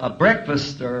have a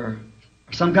breakfast or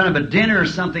some kind of a dinner or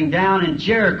something down in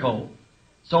Jericho.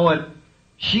 So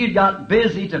she had got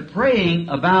busy to praying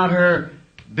about her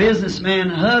businessman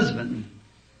husband.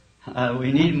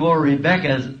 We need more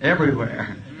Rebekahs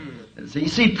everywhere. So you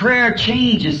see, prayer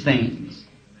changes things.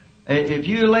 If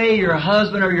you lay your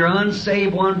husband or your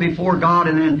unsaved one before God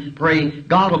and then pray,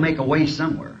 God will make a way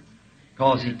somewhere,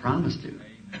 because He promised to.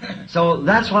 So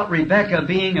that's what Rebekah,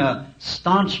 being a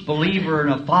staunch believer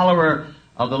and a follower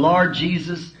of the Lord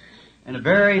Jesus, and a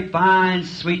very fine,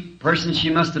 sweet person she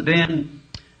must have been,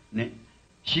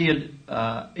 she had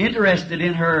interested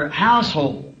in her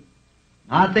household.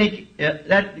 I think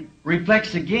that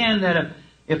reflects again that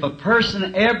if a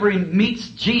person ever meets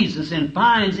Jesus and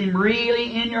finds Him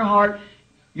really in your heart,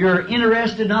 you're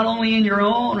interested not only in your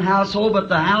own household, but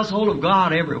the household of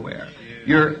God everywhere.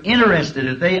 You're interested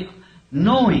if they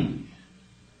know Him.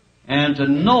 And to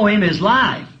know Him is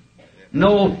life.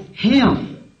 Know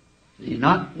Him.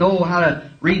 Not know how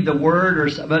to read the Word or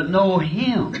something, but know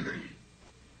Him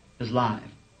is life.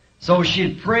 So she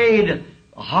had prayed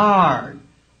hard,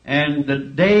 and the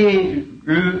day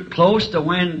grew close to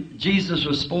when Jesus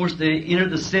was supposed to enter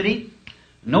the city.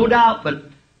 No doubt, but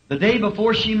the day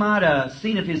before she might have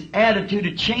seen if his attitude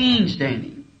had changed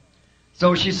any.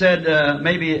 So she said,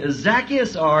 maybe,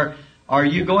 Zacchaeus, are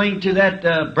you going to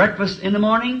that breakfast in the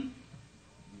morning?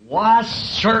 Why,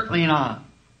 certainly not.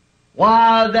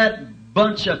 Why, that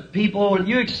bunch of people,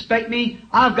 you expect me?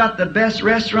 I've got the best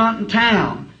restaurant in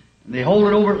town. And they hold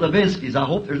it over at Levinsky's. I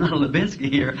hope there's not a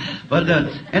Levinsky here. But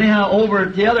anyhow, over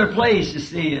at the other place, you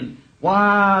see, and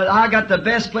why, I got the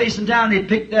best place in town. They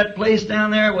picked that place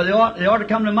down there. Well, they ought to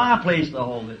come to my place to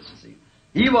hold this, you see.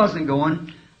 He wasn't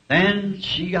going. Then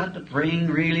she got to praying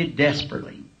really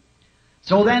desperately.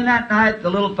 So then that night, the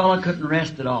little fellow couldn't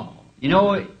rest at all. You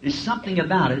know, there's something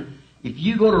about it. If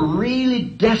you go to really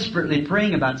desperately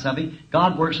praying about something,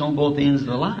 God works on both ends of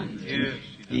the line.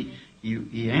 Yes.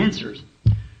 He answers.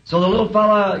 So the little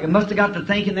fellow must have got to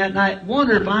thinking that night,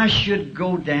 wonder if I should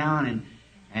go down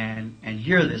and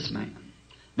hear this man.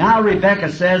 Now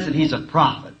Rebekah says that he's a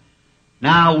prophet.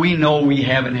 Now we know we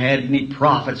haven't had any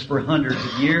prophets for hundreds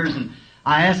of years, and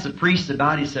I asked the priest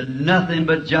about it. He said nothing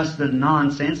but just the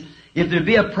nonsense. If there'd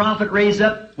be a prophet raised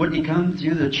up, wouldn't he come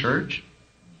through the church?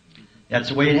 That's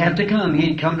the way he'd have to come.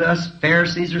 He'd come to us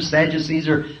Pharisees or Sadducees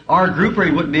or our group, or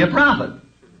he wouldn't be a prophet.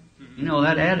 You know,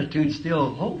 that attitude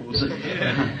still holds.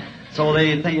 So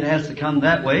they think it has to come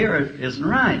that way or it isn't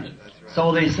right.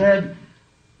 So they said,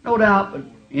 no doubt, but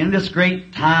in this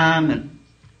great time, and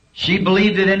she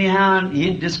believed it anyhow, and he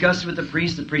had discussed it with the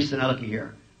priest. The priest said, now looky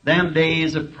here. Them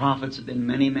days of prophets have been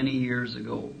many, many years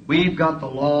ago. We've got the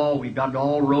law. We've got it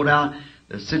all wrote out.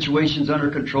 The situation's under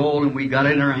control, and we've got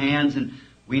it in our hands, and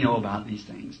we know about these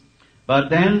things. But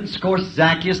then, of course,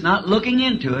 Zacchaeus, not looking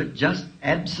into it, just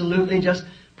absolutely just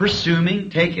presuming,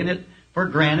 taking it for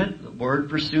granted. The word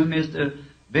presume is to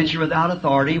venture without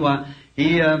authority. Well,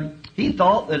 he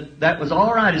thought that was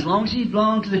all right. As long as he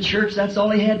belonged to the church, that's all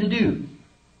he had to do.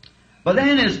 But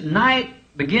then as night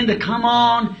began to come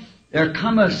on, there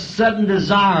come a sudden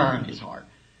desire in his heart.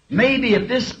 Maybe if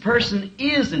this person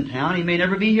is in town, he may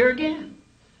never be here again.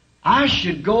 I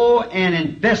should go and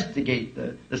investigate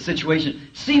the situation,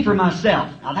 see for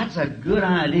myself. Now that's a good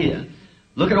idea.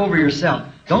 Look it over yourself.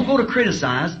 Don't go to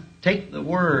criticize. Take the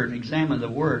Word and examine the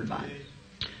Word by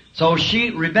it. So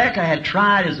Rebekah had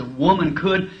tried as a woman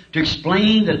could to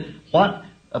explain that what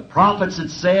the prophets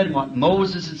had said, what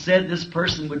Moses had said this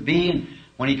person would be, and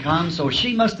when he comes. So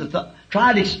she must have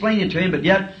tried to explain it to him, but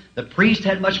yet the priest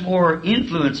had much more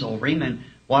influence over him than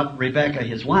what Rebekah,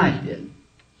 his wife, did.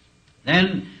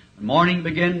 Then the morning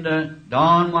began to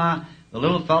dawn while the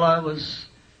little fella was,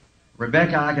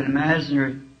 Rebekah, I can imagine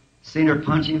her, seeing her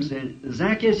punch him, saying,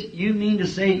 Zacchaeus, you mean to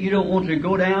say you don't want to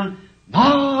go down? No,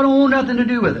 I don't want nothing to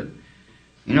do with it.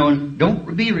 You know,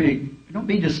 don't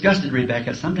be disgusted,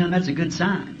 Rebekah. Sometimes that's a good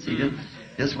sign. See,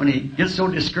 just when he gets so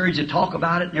discouraged to talk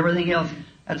about it and everything else,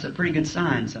 that's a pretty good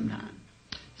sign sometimes.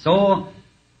 So,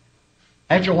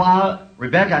 after a while,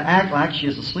 Rebekah acted like she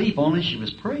was asleep, only she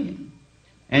was praying.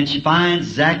 And she finds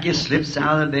Zacchaeus slips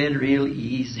out of the bed real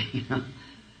easy, you know,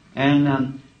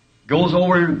 and goes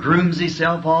over and grooms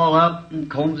himself all up and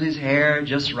combs his hair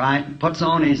just right and puts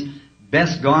on his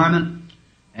best garment.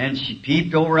 And she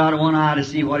peeped over out of one eye to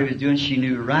see what he was doing. She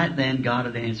knew right then God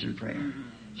had answered prayer.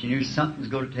 She knew something was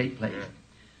going to take place.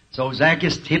 So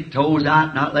Zacchaeus tiptoes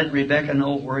out, not letting Rebekah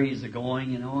know where he's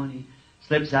going, you know, and he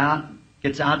slips out,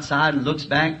 gets outside and looks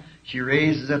back. She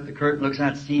raises up the curtain, looks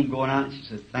out, see him going out, and she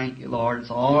says, thank you, Lord, it's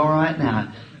all right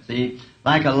now. See,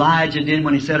 like Elijah did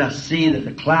when he said, I see that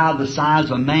the cloud the size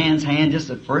of a man's hand, just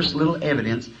the first little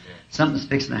evidence, something's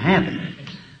fixing to happen.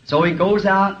 So he goes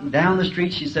out and down the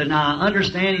street. She said, now I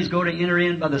understand he's going to enter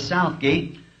in by the south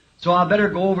gate, so I better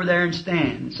go over there and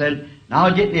stand. He said, now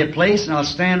I'll get me a place and I'll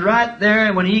stand right there,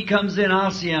 and when he comes in,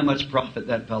 I'll see how much prophet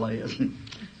that fellow is.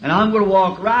 And I'm going to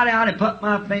walk right out and put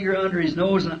my finger under his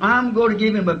nose, and I'm going to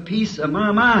give him a piece of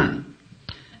my mind.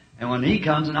 And when he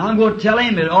comes, and I'm going to tell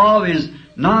him that all of his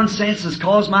nonsense has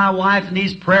caused my wife in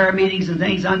these prayer meetings and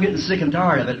things, I'm getting sick and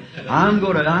tired of it. I'm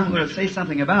going to say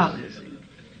something about this.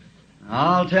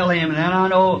 I'll tell him, and then I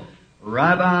know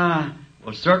Rabbi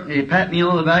will certainly pat me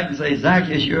on the back and say,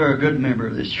 Zacchaeus, you're a good member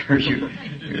of this church.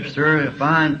 You're sure a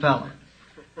fine fellow.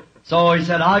 So he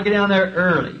said, I'll get down there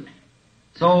early.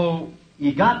 So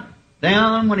he got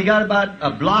down when he got about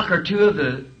a block or two of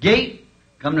the gate.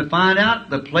 Come to find out,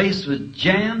 the place was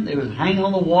jammed. It was hanging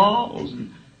on the walls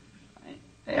and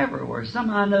everywhere.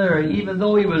 Somehow or another, even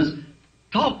though he was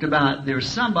talked about, there was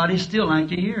somebody still like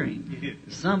to hear him.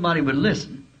 Somebody would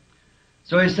listen.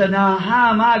 So he said, now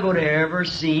how am I going to ever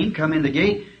see him come in the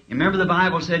gate? You remember the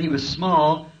Bible said he was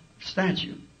small,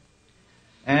 stature.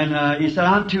 And he said,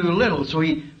 I'm too little. So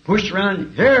he pushed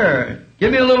around, here,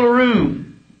 give me a little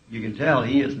room. You can tell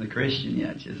he isn't a Christian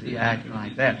yet. You see, acting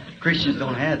like that. Christians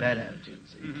don't have that attitude.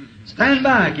 See? Stand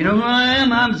back. You know who I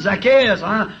am? I'm Zacchaeus.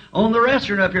 I'm on the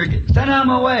restaurant up here. Stand out of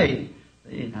my way.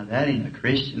 See, now that ain't a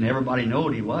Christian. Everybody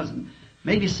knowed he wasn't.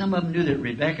 Maybe some of them knew that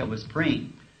Rebekah was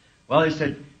praying. Well, he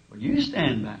said, well, you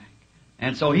stand back.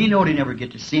 And so he knew he'd never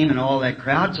get to see him in all that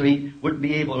crowd, so he wouldn't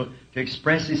be able to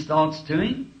express his thoughts to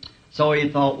him. So he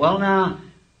thought, well, now,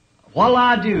 what'll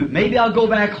I do? Maybe I'll go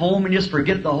back home and just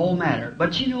forget the whole matter.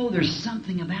 But you know, there's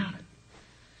something about it.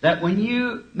 That when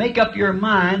you make up your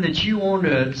mind that you want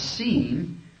to see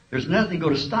him, there's nothing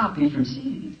going to stop you from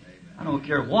seeing him. I don't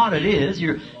care what it is,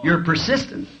 you're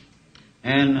persistent.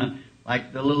 And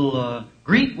like the little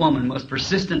Greek woman was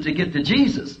persistent to get to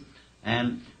Jesus.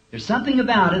 And there's something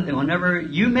about it that whenever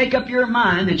you make up your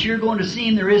mind that you're going to see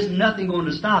him, there is nothing going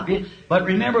to stop you. But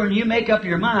remember, when you make up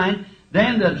your mind,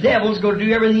 then the devil's going to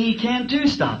do everything he can to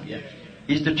stop you.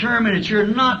 He's determined that you're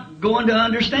not going to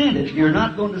understand it. You're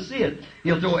not going to see it.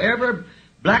 He'll throw every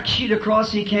black sheet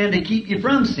across he can to keep you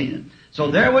from seeing it. So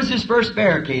there was his first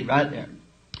barricade right there.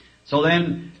 So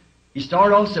then he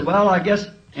started off and said, well, I guess,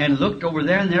 and looked over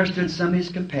there, and there stood some of his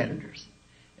competitors.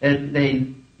 And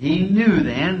he knew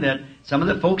then that some of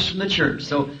the folks from the church.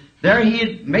 So there he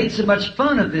had made so much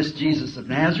fun of this Jesus of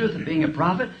Nazareth of being a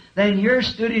prophet. Then here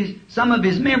stood some of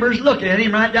his members looking at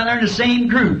him right down there in the same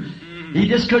group. He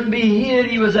just couldn't be hid.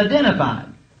 He was identified.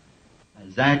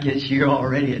 Zacchaeus, you're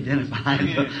already identified.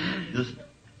 Just,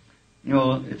 you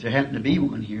know, if there happened to be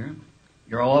one here,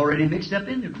 you're already mixed up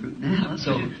in the group now.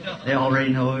 So they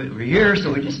already know we're here,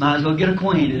 so we just might as well get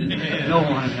acquainted and know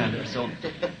one another. So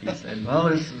he said, well,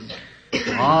 this is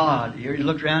odd. Here he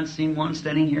looked around and seen one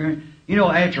standing here. You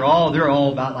know, after all, they're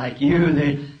all about like you.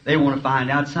 They want to find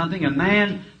out something. A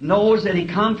man knows that he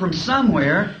come from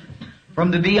somewhere,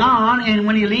 from the beyond, and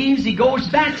when he leaves, he goes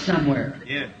back somewhere.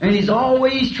 Yeah. And he's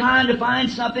always trying to find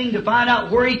something to find out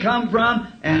where he come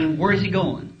from and where's he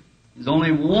going. There's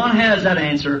only one has that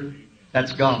answer.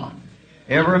 That's God.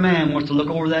 Every man wants to look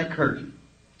over that curtain.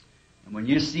 And when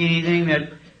you see anything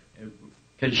that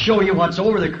can show you what's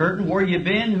over the curtain, where you've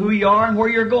been, who you are, and where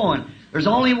you're going. There's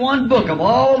only one book of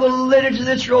all the literature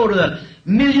that's wrote, of the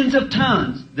millions of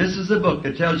tons. This is the book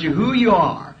that tells you who you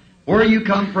are, where you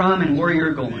come from, and where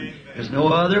you're going. There's no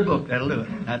other book that'll do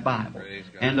it, that Bible.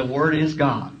 And the Word is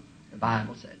God, the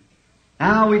Bible said.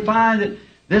 Now we find that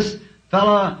this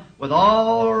fellow, with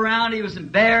all around, he was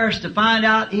embarrassed to find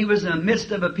out he was in the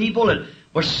midst of a people that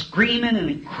were screaming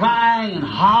and crying and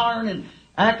hollering and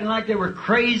acting like they were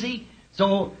crazy.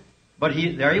 So, but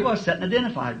there he was, sitting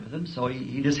identified with them, so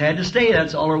he just had to stay.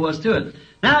 That's all there was to it.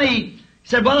 Now he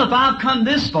said, well, if I've come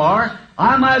this far,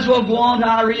 I might as well go on till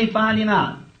I really find him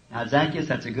out. Now, Zacchaeus,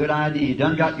 that's a good idea. You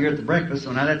done got here at the breakfast,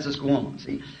 so now let's just go on,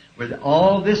 see. We're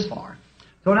all this far.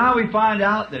 So now we find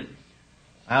out that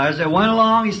as they went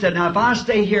along, he said, now if I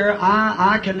stay here,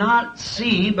 I cannot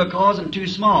see because I'm too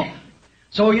small.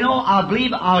 So, I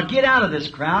believe I'll get out of this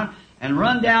crowd and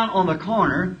run down on the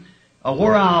corner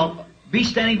where I'll be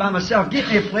standing by myself. Get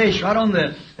me a place right on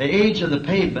the edge of the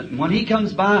pavement. And when he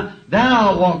comes by, then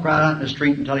I'll walk right out in the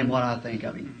street and tell him what I think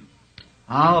of him.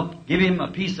 I'll give him a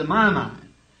piece of my mind.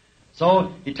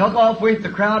 So he took off with the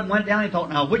crowd and went down. He thought,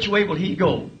 now which way will he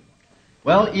go?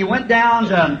 Well, he went down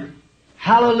to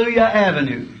Hallelujah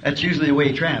Avenue. That's usually the way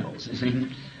he travels, you see.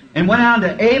 And went down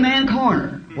to Amen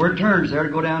Corner, where it turns there to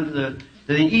go down to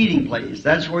the eating place.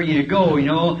 That's where you go,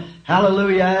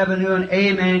 Hallelujah Avenue and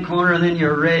Amen Corner, and then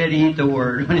you're ready to eat the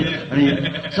Word.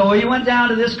 So he went down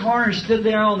to this corner and stood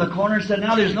there on the corner and said,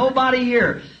 now there's nobody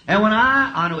here. And when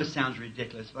I know it sounds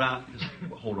ridiculous, but just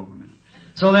hold on a minute.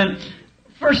 So then,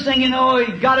 first thing you know,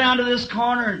 he got down to this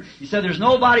corner and he said, there's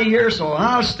nobody here, so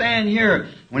I'll stand here.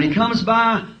 When he comes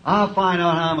by, I'll find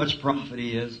out how much profit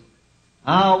he is.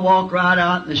 I'll walk right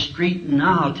out in the street and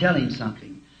I'll tell him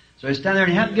something. So he stand there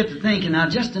and he had to get to thinking, now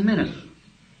just a minute.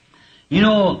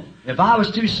 If I was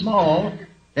too small,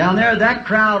 down there, that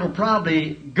crowd will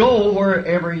probably go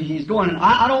wherever he's going. And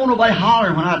I don't want nobody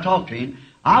hollering when I talk to him.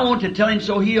 I want to tell him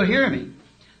so he'll hear me.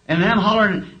 And I'm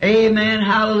hollering, Amen,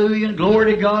 Hallelujah,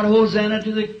 glory to God, Hosanna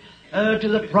to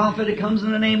the prophet that comes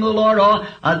in the name of the Lord.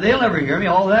 They'll never hear me,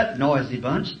 all that noisy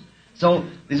bunch. So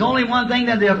there's only one thing,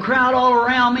 that they'll crowd all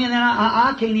around me, and then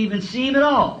I can't even see him at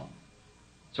all.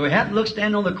 So he happened to look,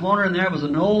 standing on the corner, and there was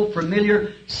an old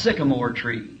familiar sycomore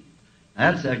tree.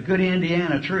 That's a good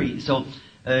Indiana tree. So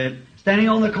standing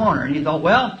on the corner, and he thought,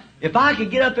 well, if I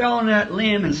could get up there on that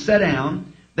limb and sit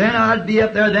down, then I'd be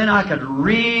up there, then I could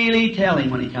really tell him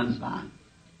when he comes by.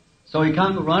 So he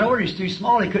come to run over, he's too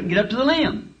small, he couldn't get up to the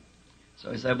limb.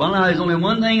 So he said, well, now there's only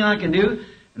one thing I can do.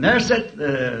 And there sat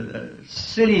the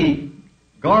city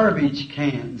garbage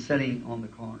can sitting on the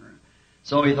corner.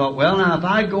 So he thought, well, now if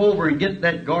I go over and get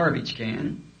that garbage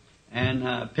can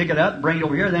and pick it up, bring it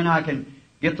over here, then I can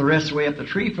get the rest of the way up the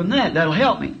tree from that. That'll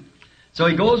help me. So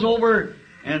he goes over,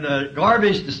 and the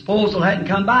garbage disposal hadn't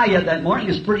come by yet that morning. It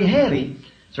was pretty heavy.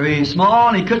 So he's small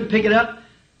and he couldn't pick it up.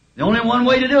 The only one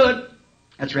way to do it,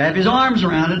 that's wrap his arms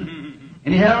around it.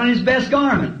 And he had on his best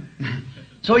garment.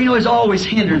 So there's always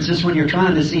hindrances when you're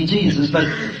trying to see Jesus, but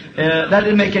that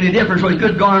didn't make any difference whether it's a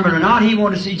good garment or not. He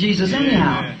wanted to see Jesus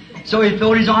anyhow. So he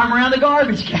threw his arm around the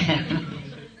garbage can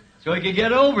so he could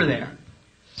get over there.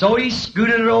 So he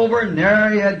scooted it over, and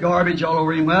there he had garbage all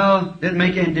over him. Well, didn't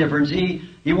make any difference. He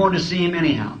wanted to see him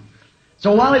anyhow.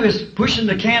 So while he was pushing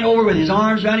the can over with his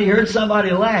arms around, he heard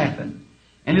somebody laughing.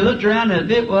 And he looked around, and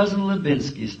it wasn't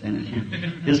Levinsky standing there,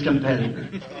 his competitor,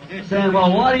 saying,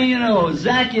 well, what do you know?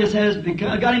 Zacchaeus has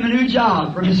got him a new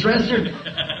job from his restaurant.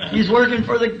 He's working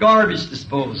for the garbage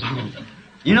disposal.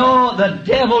 The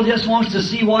devil just wants to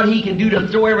see what he can do to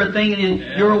throw everything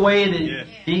in your way that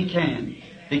he can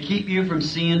to keep you from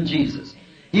seeing Jesus.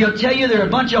 He'll tell you they're a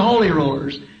bunch of holy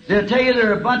rollers. They'll tell you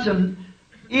they're a bunch of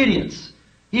idiots.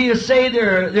 He'll say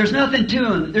there's nothing to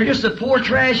them. They're just the poor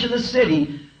trash of the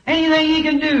city. Anything he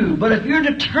can do. But if you're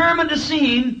determined to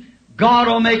see him, God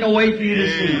will make a way for you to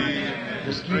see him.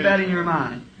 Just keep that in your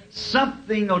mind.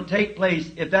 Something will take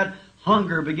place if that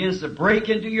hunger begins to break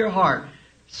into your heart.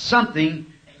 Something,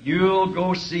 you'll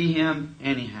go see him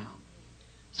anyhow.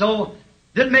 So,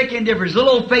 didn't make any difference. His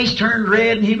little old face turned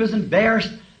red and he was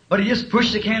embarrassed. But he just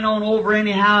pushed the can on over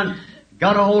anyhow and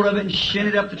got a hold of it and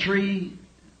shinted up the tree.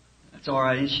 That's all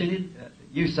right. Shinted?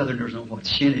 You Southerners know what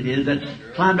shinted is. That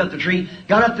climbed up the tree,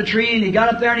 got up the tree, and he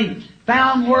got up there and he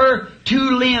found where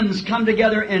two limbs come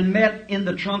together and met in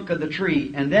the trunk of the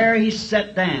tree. And there he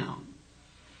sat down.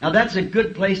 Now that's a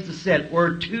good place to sit,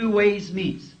 where two ways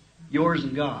meets. Yours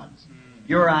and God's.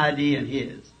 Your idea and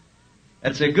his.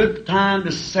 That's a good time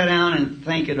to sit down and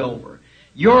think it over.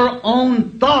 Your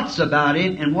own thoughts about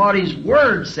him and what his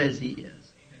word says he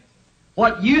is.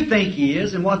 what you think He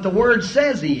is and what the Word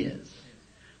says He is.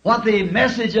 What the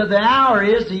message of the hour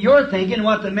is to your thinking,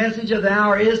 what the message of the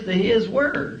hour is to His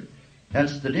Word.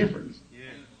 That's the difference.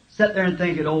 Sit there and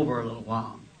think it over a little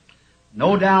while.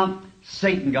 No doubt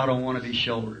Satan got on one of his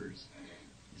shoulders.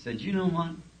 He said, you know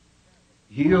what?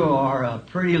 You are a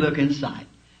pretty looking sight.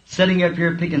 Sitting up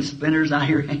here picking splinters out of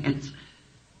your hands.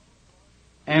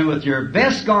 And with your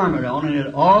best garment on and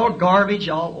it all garbage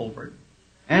all over it.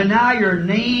 And now your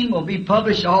name will be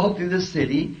published all through the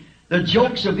city. The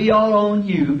jokes will be all on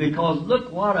you because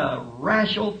look what a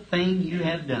rational thing you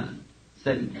have done.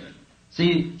 Sitting there.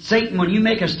 See, Satan, when you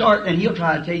make a start, then he'll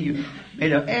try to tell you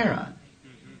made an error.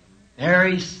 There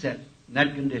he sat in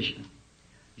that condition.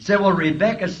 He said, well,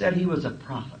 Rebecca said he was a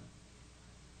prophet.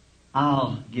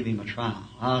 I'll give him a trial.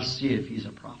 I'll see if he's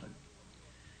a prophet.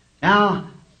 Now,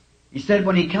 he said,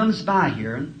 when he comes by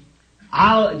here,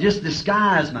 I'll just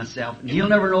disguise myself, and he'll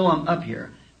never know I'm up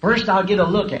here. First, I'll get a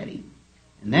look at him.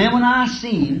 And then when I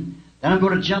see him, then I'm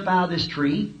going to jump out of this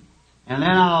tree, and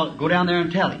then I'll go down there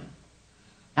and tell him.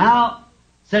 Now,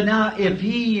 said, now, if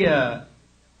he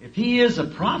is a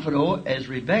prophet, as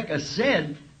Rebecca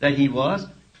said that he was,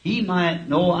 he might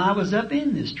know I was up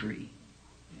in this tree,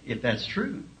 if that's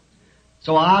true.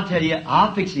 So I'll tell you,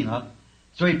 I'll fix him up.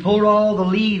 So he pulled all the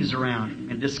leaves around him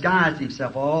and disguised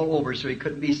himself all over so he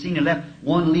couldn't be seen and left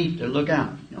one leaf to look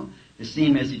out, to see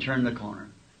him as he turned the corner.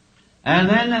 And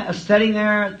then sitting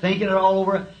there thinking it all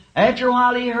over, after a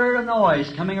while he heard a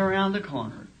noise coming around the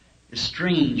corner. It's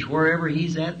strange. Wherever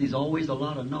he's at, there's always a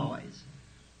lot of noise.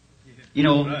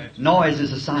 Noise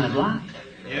is a sign of life.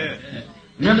 Yeah.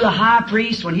 Remember the high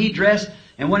priest when he dressed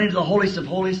and went into the holiest of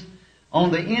holies? On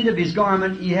the end of his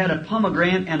garment, he had a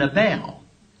pomegranate and a bell.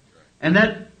 And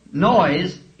that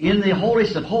noise in the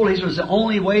holiest of holies was the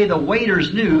only way the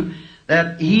waiters knew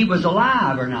that he was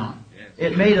alive or not.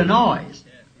 It made a noise.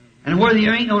 And where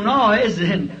there ain't no noise,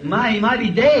 then he might be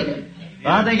dead.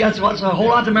 But I think that's what's a whole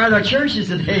lot the matter with our churches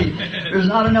today. There's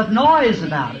not enough noise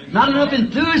about it. Not enough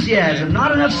enthusiasm.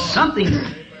 Not enough something.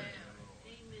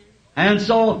 And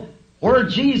so, where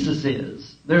Jesus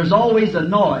is, there's always a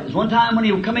noise. One time when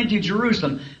he would come into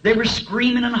Jerusalem, they were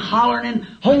screaming and hollering and,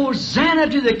 Hosanna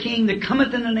to the King that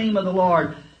cometh in the name of the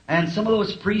Lord. And some of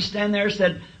those priests stand there and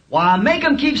said, why, make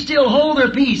them keep still, hold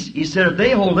their peace. He said, if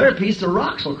they hold their peace, the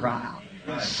rocks will cry out.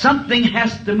 Right. Something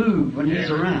has to move when he's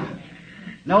around.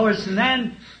 Notice, and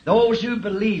then those who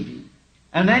believed him.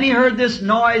 And then he heard this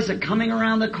noise coming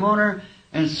around the corner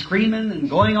and screaming and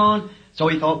going on. So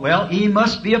he thought, well, he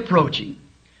must be approaching.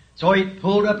 So he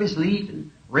pulled up his leaf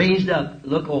and raised up,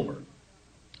 look over.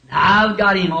 I've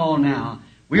got him all now.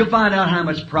 We'll find out how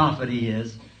much prophet he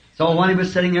is. So when he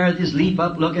was sitting there with his leaf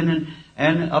up looking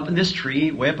and up in this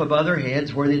tree, way up above their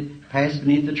heads where they passed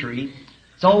beneath the tree.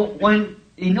 So when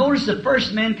he noticed the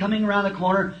first man coming around the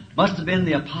corner must have been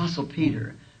the Apostle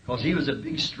Peter, because he was a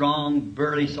big, strong,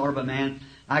 burly sort of a man.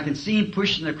 I can see him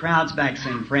pushing the crowds back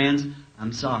saying, friends,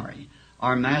 I'm sorry.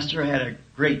 Our master had a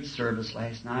great service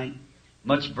last night.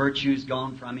 Much virtue's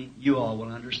gone from him. You all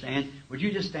will understand. Would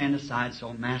you just stand aside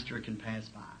so master can pass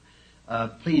by?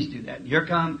 Please do that. And here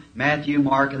come Matthew,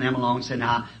 Mark, and them along and say,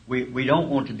 now, we don't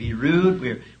want to be rude.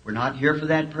 We're not here for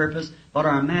that purpose. But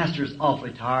our master's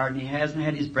awfully tired and he hasn't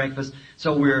had his breakfast.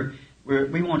 So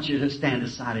we want you to stand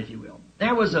aside, if you will.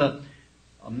 There was a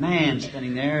man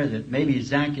standing there that maybe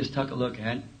Zacchaeus took a look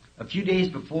at. A few days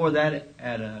before that,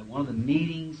 at one of the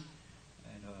meetings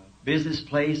at a business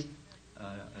place,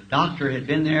 a doctor had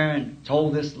been there and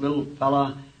told this little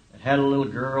fella that had a little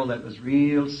girl that was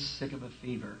real sick of a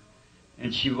fever.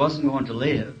 And she wasn't going to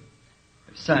live.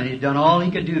 Son, he'd done all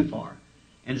he could do for her.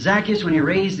 And Zacchaeus, when he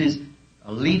raised his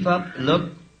leaf up and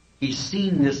looked, he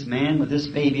seen this man with this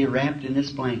baby wrapped in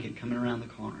this blanket coming around the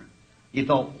corner. He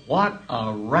thought, what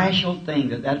a rational thing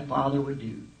that father would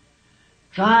do.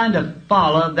 Trying to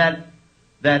follow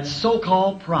that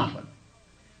so-called prophet.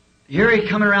 Here he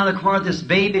coming around the corner with this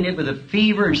baby in it with a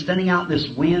fever and standing out in this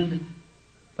wind.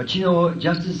 But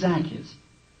just as Zacchaeus,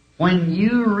 when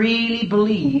you really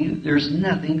believe, there's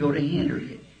nothing going to hinder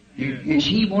you.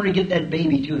 He wanted to get that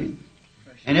baby to him.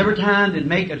 And every time they'd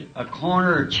make a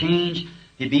corner or change,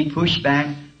 he'd be pushed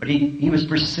back, but he was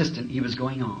persistent. He was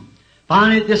going on.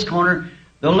 Finally, at this corner,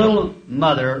 the little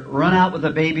mother run out with the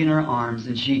baby in her arms,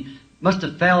 and she must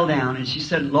have fell down, and she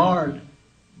said, Lord,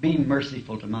 be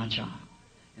merciful to my child.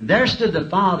 And there stood the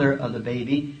father of the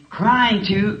baby, crying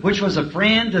which was a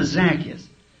friend to Zacchaeus.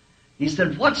 He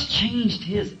said, what's changed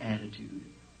his attitude?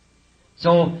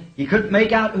 So he couldn't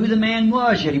make out who the man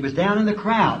was yet. He was down in the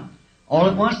crowd. All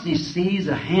at once he sees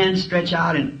a hand stretch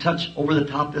out and touch over the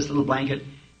top of this little blanket,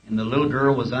 and the little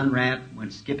girl was unwrapped and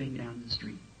went skipping down the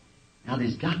street. Now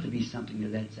there's got to be something to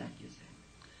that, Zacchaeus said.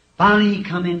 Finally he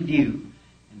come in view.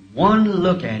 And one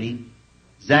look at him,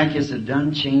 Zacchaeus had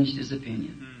done changed his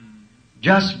opinion.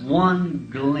 Just one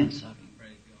glimpse of him.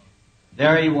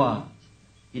 There he was.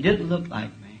 He didn't look like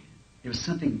man. There was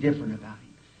something different about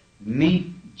him.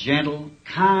 Meek, gentle,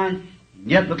 kind, and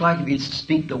yet looked like if he'd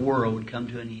speak, the world would come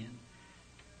to an end.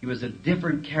 He was a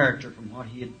different character from what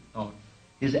he had thought.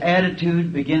 His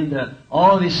attitude began to,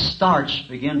 all of his starch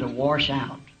began to wash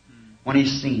out when he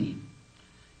seen him.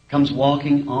 Comes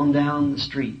walking on down the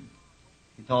street.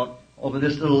 He thought, over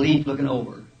this little leaf looking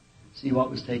over, see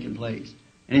what was taking place.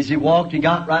 And as he walked, he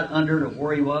got right under to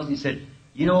where he was, and he said,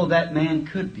 you know, that man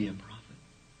could be a prophet.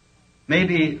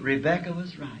 Maybe Rebecca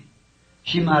was right.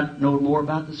 She might know more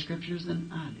about the Scriptures than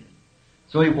I did.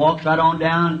 So he walked right on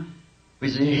down,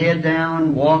 with his head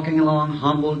down, walking along,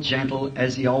 humble, gentle,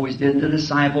 as he always did to the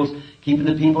disciples, keeping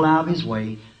the people out of his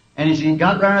way. And as he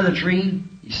got right under the tree,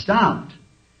 he stopped.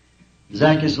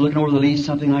 Zacchaeus looking over the leaves,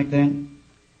 something like that.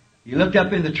 He looked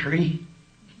up in the tree,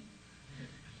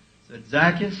 said,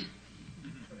 Zacchaeus,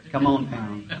 come on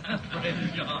down.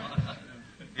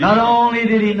 Not only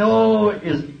did he know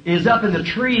is up in the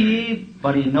tree,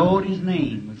 but he knowed his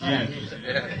name was Zacchaeus.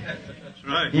 That's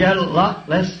right. He had a lot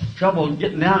less trouble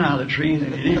getting down out of the tree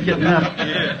than he did getting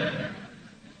up.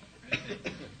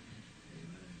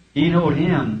 He knowed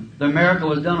him. The miracle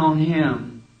was done on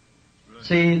him.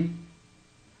 See,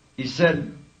 he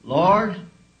said, Lord,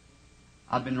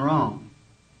 I've been wrong.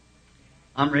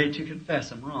 I'm ready to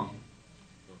confess I'm wrong.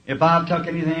 If I've took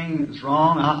anything that's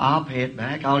wrong, I'll pay it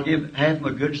back. I'll give half my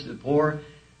goods to the poor.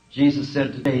 Jesus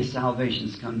said, today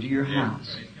salvation's come to your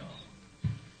house.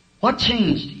 What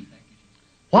changed him?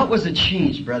 What was the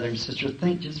change, brother and sister?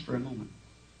 Think just for a moment.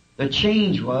 The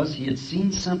change was he had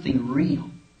seen something real.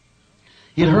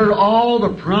 He had heard all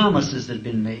the promises that had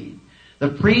been made. The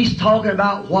priest talking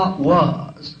about what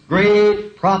was.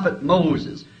 Great prophet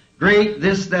Moses. Great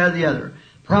this, that, the other.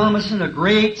 Promising a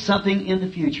great something in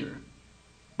the future.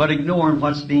 But ignoring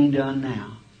what's being done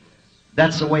now.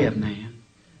 That's the way of man.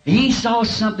 He saw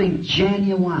something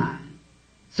genuine.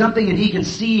 Something that he could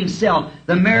see himself.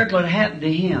 The miracle had happened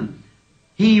to him.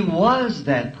 He was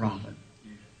that prophet.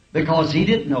 Because he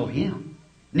didn't know him.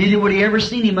 Neither would he ever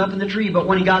seen him up in the tree. But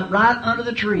when he got right under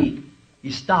the tree,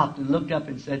 he stopped and looked up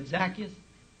and said, Zacchaeus,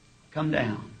 come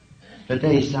down.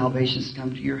 Today salvation's come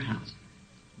to your house.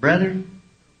 Brethren,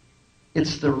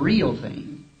 it's the real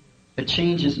thing that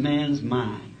changes man's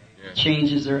mind,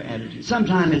 changes their attitude.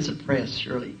 Sometimes it's a press,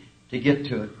 surely, to get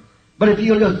to it. But if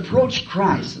you'll approach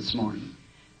Christ this morning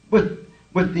with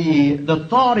the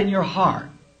thought in your heart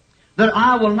that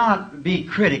I will not be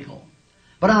critical,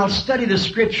 but I'll study the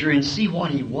Scripture and see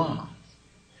what He was.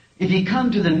 If you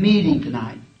come to the meeting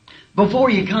tonight, before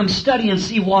you come, study and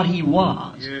see what He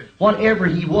was. Whatever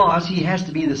He was, He has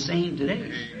to be the same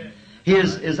today.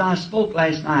 As I spoke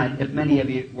last night, if many of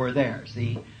you were there,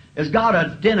 see, as God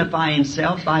identify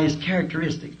Himself by His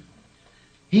characteristics,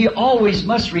 He always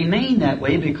must remain that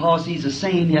way because He's the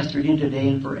same yesterday, today,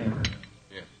 and forever.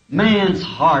 Man's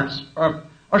hearts are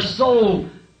so,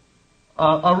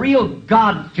 a real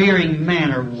God-fearing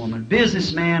man or woman,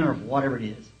 businessman or whatever it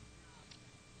is,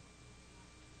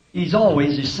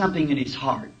 there's something in his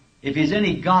heart. If there's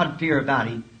any God-fear about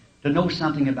him, to know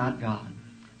something about God.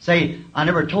 Say, I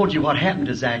never told you what happened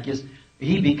to Zacchaeus.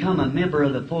 He become a member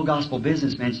of the Full Gospel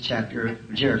Businessman's chapter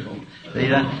of Jericho.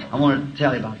 I want to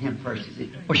tell you about him first.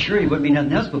 Well, sure, he wouldn't be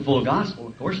nothing else but full gospel.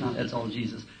 Of course not. That's all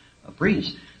Jesus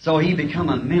preached. So he become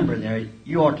a member there.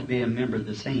 You ought to be a member of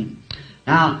the same.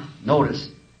 Now, notice.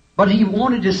 But he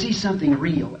wanted to see something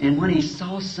real. And when he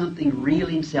saw something real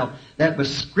himself that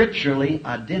was scripturally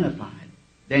identified,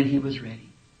 then he was ready.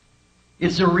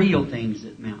 It's the real things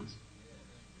that mounts.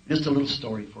 Just a little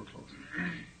story for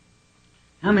closing.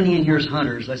 How many in here is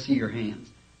hunters? Let's see your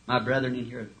hands. My brethren in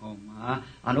here. Oh my!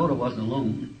 I know I wasn't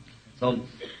alone. So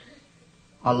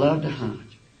I love to hunt,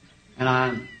 and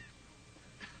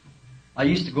I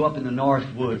used to go up in the north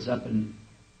woods up in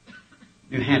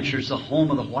New Hampshire. It's the home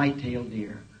of the white-tailed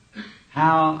deer.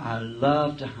 How I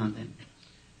love to hunt them.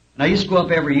 And I used to go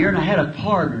up every year, and I had a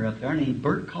partner up there named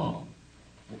Bert Call,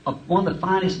 one of the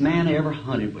finest men I ever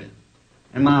hunted with.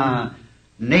 And my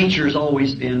nature's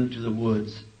always been to the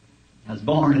woods. I was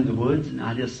born in the woods, and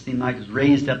I just seemed like I was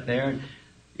raised up there. And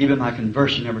even my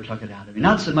conversion never took it out of me.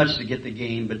 Not so much to get the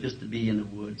game, but just to be in the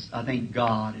woods. I think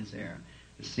God is there.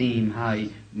 To see Him, how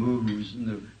He moves, and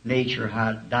the nature,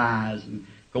 how it dies, and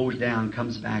goes down,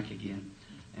 comes back again.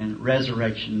 And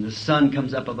resurrection. The sun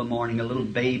comes up of a morning, a little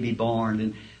baby born,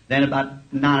 and then about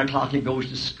 9 o'clock it goes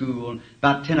to school.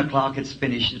 About 10 o'clock it's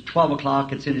finished. At 12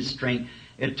 o'clock it's in its strength.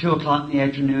 At 2 o'clock in the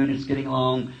afternoon it's getting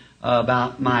along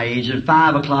about my age. At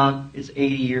 5 o'clock, it's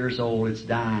 80 years old. It's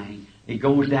dying. It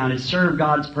goes down. It served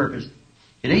God's purpose.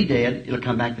 It ain't dead. It'll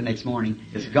come back the next morning.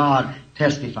 It's God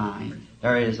testifying.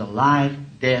 There is a life,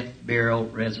 death, burial,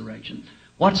 resurrection.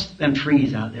 Watch them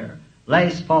trees out there.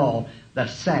 Last fall, the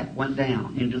sap went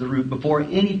down into the root before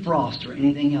any frost or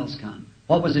anything else come.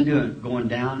 What was it doing? Going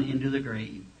down into the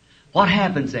grave. What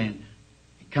happens then?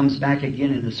 It comes back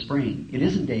again in the spring. It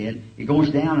isn't dead. It goes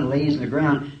down and lays in the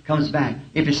ground, comes back.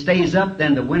 If it stays up,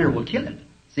 then the winter will kill it.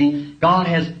 See, God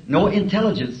has no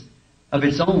intelligence of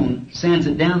its own, sends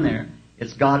it down there.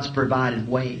 It's God's provided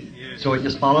way. So it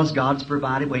just follows God's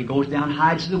provided way. It goes down,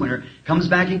 hides through the winter, comes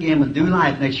back again with new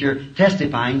life next year,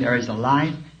 testifying there is a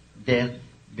life, death,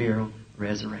 burial,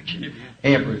 resurrection.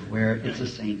 Everywhere it's the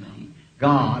same thing.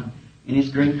 God, in His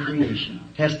great creation,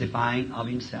 testifying of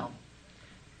Himself.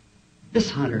 This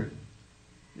hunter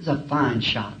is a fine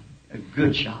shot, a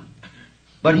good shot.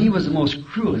 But he was the most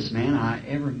cruelest man I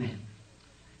ever met.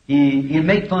 He'd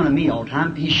make fun of me all the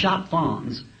time. He shot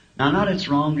fawns. Now, not it's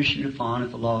wrong to shoot a fawn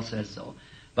if the law says so.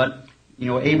 But, you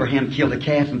know, Abraham killed a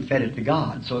calf and fed it to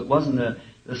God. So it wasn't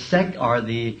the sect or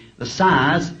the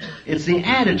size. It's the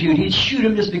attitude. He'd shoot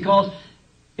him just because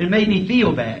it made me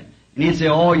feel bad. And he'd say,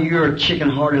 oh, you're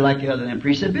chicken-hearted like the other them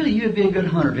preachers. I said, Billy, you'd be a good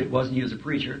hunter if it wasn't you as a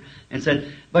preacher. And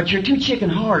said, but you're too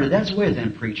chicken-hearted. That's the way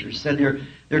them preachers said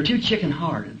they're too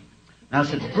chicken-hearted. And I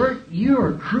said, Bert,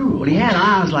 you're cruel. He had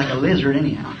eyes like a lizard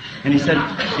anyhow. And he said,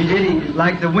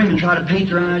 like the women try to paint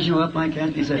their eyes, you know, up like that.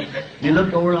 And he said, he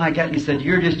looked over like that and he said,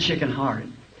 you're just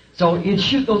chicken-hearted. So he'd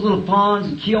shoot those little fawns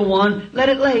and kill one, let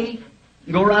it lay,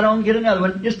 and go right on and get another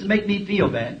one, just to make me feel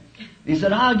bad. And he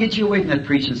said, I'll get you away from that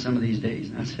preaching some of these days.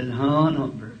 And I said, no,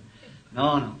 Bert.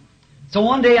 No. So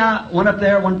one day I went up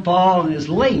there one fall and it was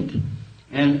late.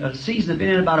 And the season had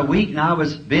been in about a week and I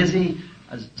was busy.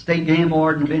 I was state game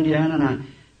warden of Indiana, and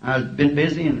I've been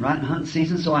busy and right in hunting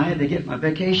season, so I had to get my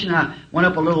vacation. I went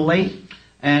up a little late,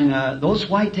 and those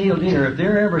white-tailed deer, if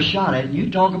they're ever shot at,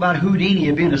 you talk about Houdini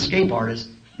of being an escape artist.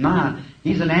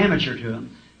 He's an amateur to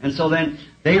them. And so then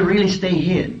they really stay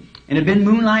hid. And it had been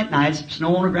moonlight nights,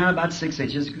 snow on the ground about 6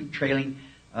 inches, trailing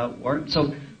work.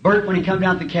 So Bert, when he come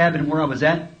down to the cabin where I was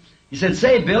at, he said,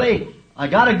 say, Billy, I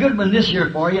got a good one this year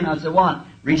for you. And I said, what?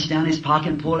 Reached down his pocket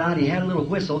and pulled out. He had a little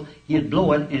whistle. He'd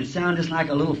blow it, and it sounded just like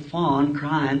a little fawn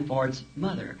crying for its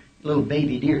mother. A little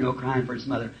baby deer, crying for its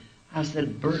mother. I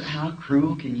said, Bert, how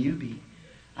cruel can you be?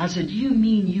 I said, you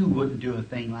mean you wouldn't do a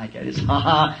thing like that? It's,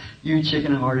 you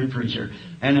chicken-hearted preacher.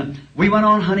 And we went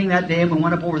on hunting that day, and we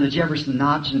went up over the Jefferson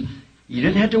Notch, and you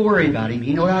didn't have to worry about him.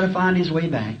 He knew how to find his way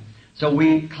back. So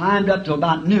we climbed up to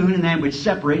about noon, and then we'd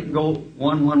separate and go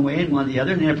one way and one the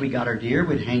other. And then if we got our deer,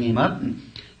 we'd hang him up, and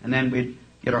then we'd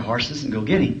get our horses and go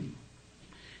get him.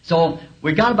 So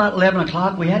we got about 11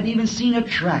 o'clock. We hadn't even seen a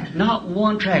track, not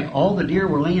one track. All the deer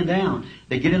were laying down.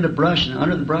 They get in the brush and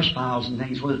under the brush piles and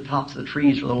things where the tops of the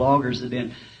trees where the loggers had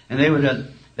been. And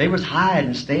they was hide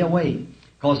and stay away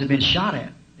because they'd been shot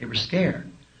at. They were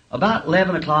scared. About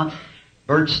 11 o'clock,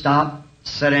 Bert stopped,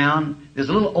 sat down. There's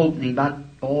a little opening about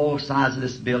all sides of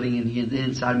this building, and the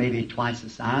inside maybe twice the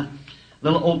size.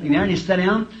 Little opening there, and he sat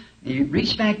down. And he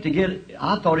reached back to get,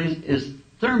 I thought his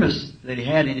thermos that he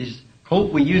had in his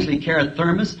coat. We usually carry a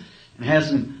thermos and have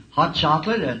some hot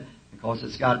chocolate because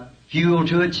it's got fuel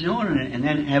to it, and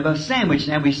then have a sandwich.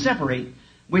 And then we separate.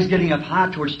 We was getting up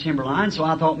high towards timberline, so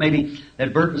I thought maybe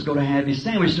that Bert was going to have his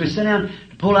sandwich. So he sat down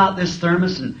to pull out this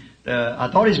thermos, and I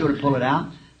thought he was going to pull it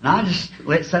out. And I just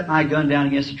set my gun down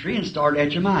against the tree and started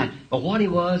at your mind. But what he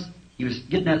was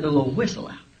getting that little whistle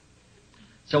out.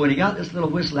 So when he got this little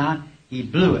whistle out, he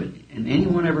blew it. And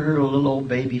anyone ever heard a little old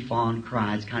baby fawn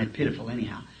cry? It's kind of pitiful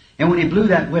anyhow. And when he blew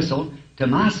that whistle, to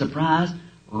my surprise,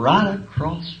 right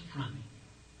across from him,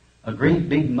 a great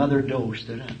big mother doe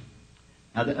stood up.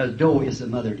 Now, a doe is the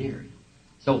mother deer.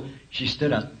 So she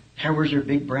stood up. There was her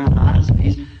big brown eyes,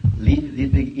 these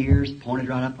big ears pointed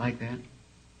right up like that.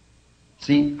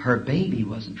 See, her baby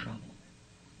was in trouble.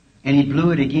 And he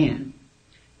blew it again.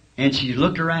 And she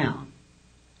looked around.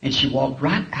 And she walked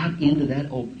right out into that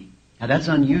opening. Now, that's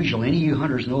unusual. Any of you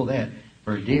hunters know that,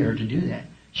 for a deer to do that.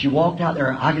 She walked out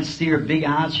there. I could see her big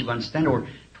eyes. She wasn't standing over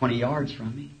 20 yards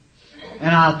from me.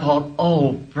 And I thought,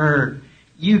 oh, Bert,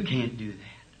 you can't do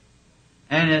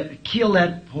that. And kill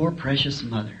that poor precious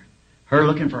mother. Her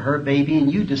looking for her baby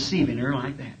and you deceiving her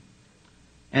like that.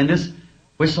 And this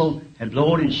whistle had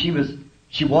blown and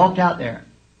she walked out there.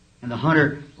 And the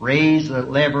hunter raised the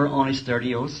lever on his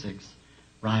 .30-06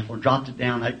 rifle, dropped it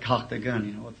down, that cocked the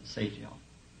gun, with the safety off.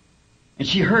 And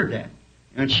she heard that.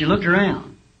 And she looked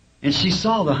around. And she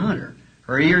saw the hunter.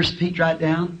 Her ears peeked right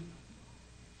down.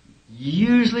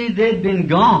 Usually they'd been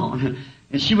gone.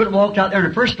 And she would have walked out there in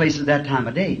the first place at that time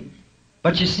of day.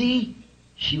 But you see,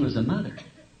 she was a mother.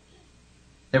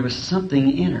 There was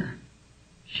something in her.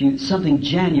 Something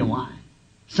genuine.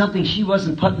 Something she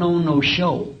wasn't putting on no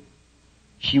show.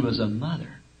 She was a mother.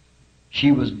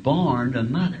 She was born a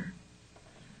mother.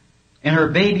 And her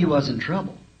baby was in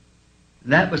trouble.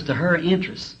 That was to her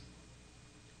interest.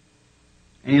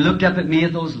 And he looked up at me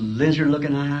with those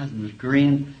lizard-looking eyes and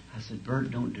grinned. I said,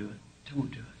 Bert, don't do it.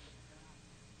 Don't do it.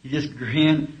 He just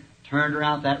grinned, turned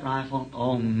around that rifle.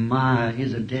 Oh my,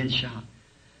 he's a dead shot.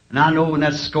 And I know when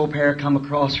that scope hair come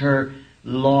across her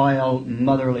loyal,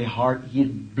 motherly heart,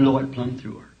 he'd blow it plumb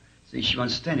through her. See, she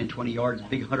was standing 20 yards,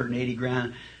 big 180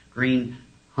 grain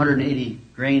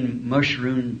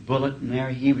mushroom bullet in there.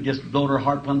 He would just blow her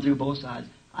heart plumb through both sides.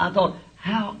 I thought,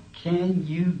 how can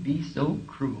you be so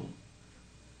cruel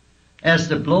as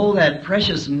to blow that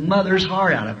precious mother's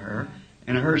heart out of her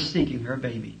and her seeking her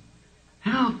baby?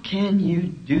 How can you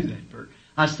do that, Bert?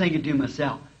 I was thinking to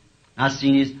myself. I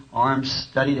seen his arms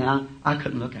study down. I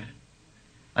couldn't look at it.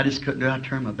 I just couldn't do it. I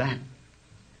turned my back.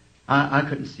 I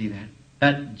couldn't see that.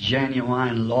 That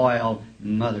genuine, loyal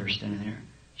mother standing there.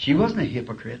 She wasn't a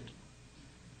hypocrite.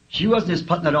 She wasn't just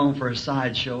putting it on for a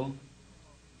sideshow.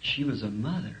 She was a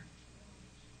mother.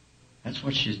 That's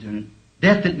what she's doing.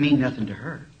 Death didn't mean nothing to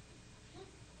her.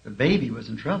 The baby was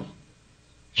in trouble.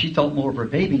 She thought more of her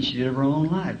baby than she did of her own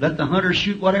life. Let the hunter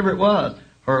shoot whatever it was.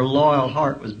 Her loyal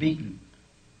heart was beaten.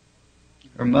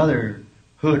 Her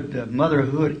motherhood, the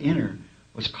motherhood in her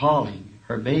was calling.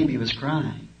 Her baby was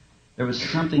crying. There was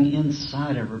something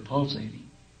inside of her pulsating.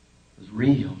 It was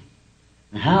real.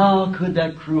 And how could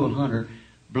that cruel hunter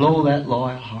blow that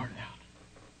loyal heart out?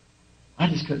 I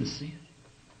just couldn't see it.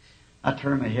 I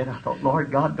turned my head. I thought,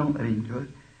 Lord God, don't let him do it.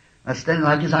 I was standing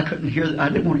like this. I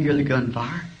didn't want to hear the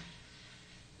gunfire.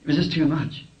 It was just too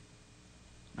much.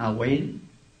 I waited.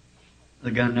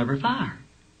 The gun never fired.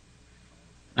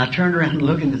 I turned around and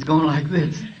looked, and it's going like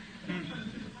this.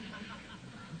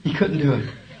 He couldn't do it.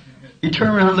 He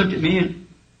turned around and looked at me, and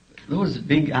those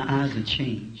big eyes had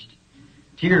changed.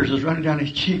 Tears was running down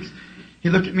his cheeks. He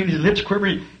looked at me, and his lips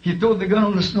quivering. He threw the gun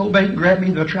on the snowbank and grabbed me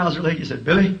in the trouser leg. He said,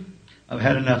 Billy, I've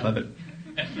had enough of it.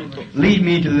 Lead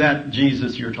me to that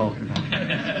Jesus you're talking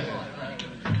about.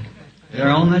 There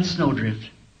on that snowdrift,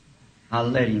 I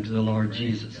led him to the Lord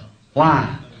Jesus.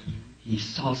 Why? He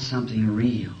saw something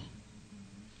real.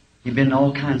 He'd been in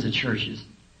all kinds of churches.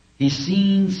 He's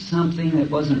seen something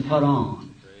that wasn't put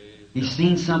on. He's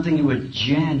seen something that was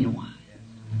genuine.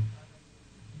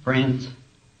 Friends,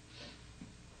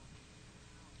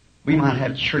 we might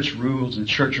have church rules and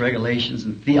church regulations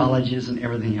and theologies and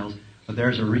everything else, but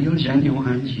there's a real,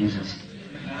 genuine Jesus.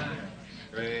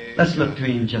 Let's look to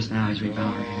him just now as we bow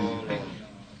our heads.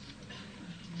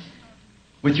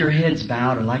 With your heads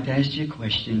bowed, I'd like to ask you a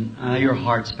question. Your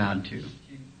heart's bowed too.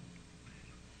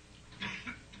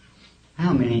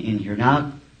 How many in here?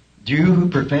 Now, do who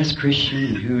profess Christian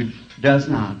and who does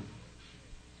not?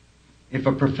 If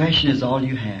a profession is all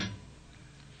you have.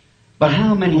 But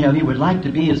how many of you would like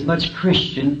to be as much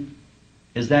Christian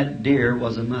as that deer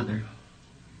was a mother?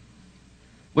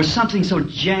 With something so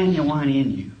genuine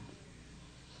in you.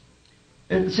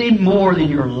 It seemed more than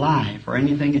your life or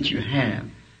anything that you have.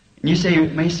 And you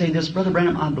may say this, Brother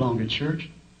Branham, I belong to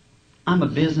church. I'm a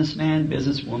businessman,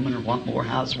 businesswoman, or what more,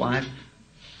 housewife.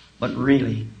 But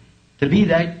really, to be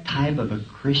that type of a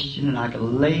Christian, and I could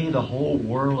lay the whole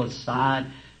world aside,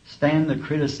 stand the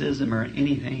criticism or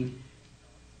anything,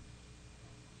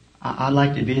 I'd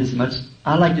like to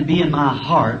be in my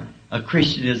heart a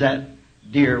Christian as that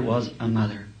deer was a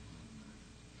mother.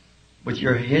 With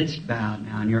your heads bowed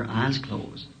now and your eyes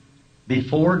closed,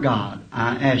 before God,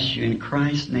 I ask you in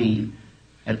Christ's name,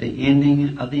 at the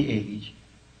ending of the age,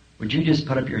 would you just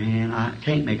put up your hand? I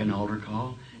can't make an altar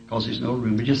call because there's no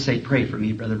room. But just say, pray for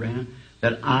me, Brother Branham,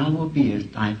 that I will be as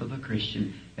type of a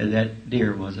Christian as that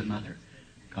deer was a mother.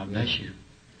 God bless you.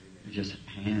 There's just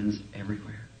hands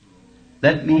everywhere.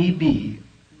 Let me be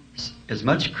as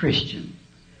much Christian.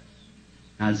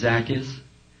 Now, Zacchaeus,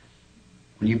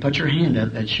 when you put your hand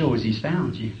up, that shows he's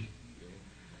found you.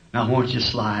 Now, won't you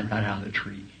slide right out of the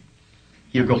tree?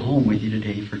 He'll go home with you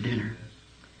today for dinner.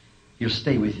 He'll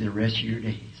stay with you the rest of your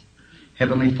days.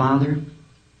 Heavenly Father,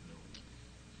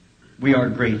 we are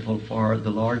grateful for the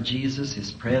Lord Jesus,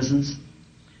 His presence.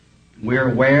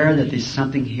 We're aware that there's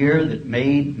something here that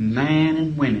made man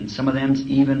and women, some of them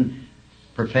even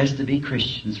professed to be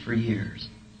Christians for years.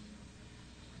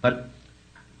 But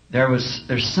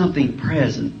there's something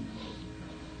present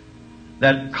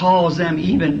that caused them,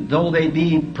 even though they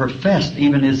be professed,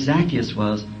 even as Zacchaeus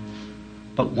was,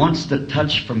 but wants the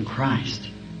touch from Christ.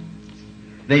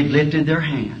 They've lifted their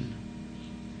hand.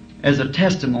 as a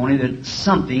testimony that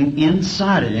something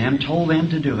inside of them told them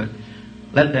to do it.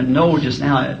 Let them know just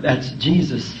now that's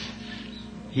Jesus.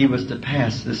 He was to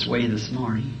pass this way this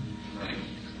morning.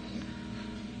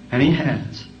 And He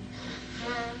has.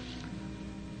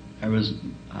 There was,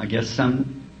 I guess,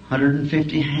 some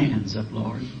 150 hands up,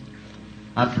 Lord.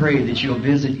 I pray that You'll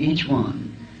visit each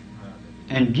one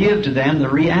and give to them the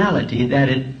reality that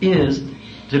it is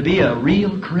to be a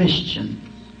real Christian.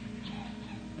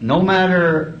 No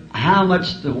matter how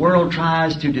much the world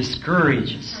tries to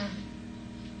discourage us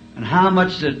and how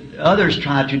much that others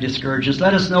try to discourage us,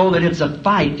 let us know that it's a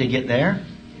fight to get there.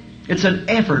 It's an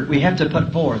effort we have to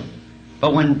put forth.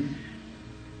 But when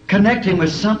connecting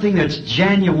with something that's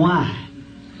genuine,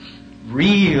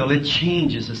 real, it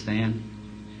changes us then.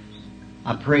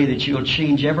 I pray that You'll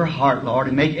change every heart, Lord,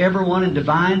 and make everyone in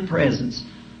divine presence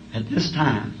at this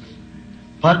time.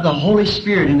 Put the Holy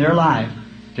Spirit in their life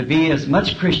to be as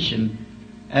much Christian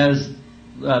as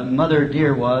Mother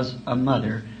Dear was a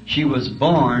mother. She was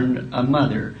born a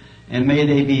mother. And may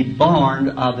they be born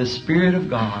of the Spirit of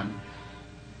God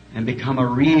and become a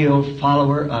real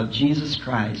follower of Jesus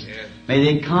Christ. May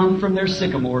they come from their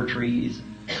sycamore trees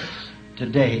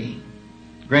today.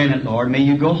 Grant it, Lord. May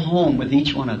You go home with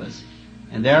each one of us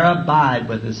and there abide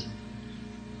with us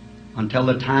until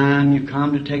the time You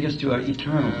come to take us to an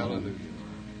eternal home.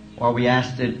 For we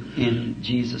ask it in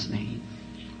Jesus' name.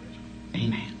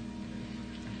 Amen.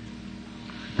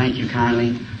 Thank you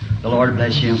kindly. The Lord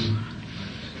bless you.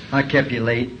 I kept you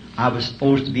late. I was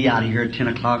supposed to be out of here at 10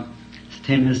 o'clock. It's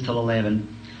 10 minutes till 11.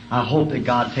 I hope that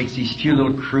God takes these few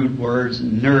little crude words,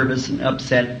 nervous and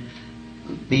upset,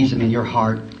 leaves them in your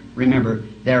heart. Remember,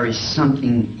 there is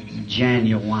something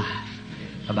genuine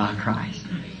about Christ.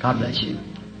 God bless you.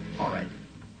 All right.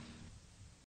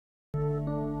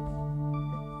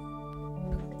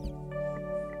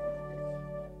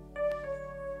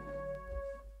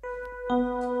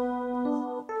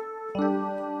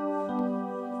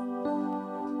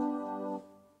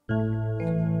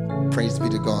 Praise be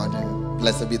to God.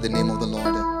 Blessed be the name of the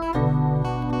Lord.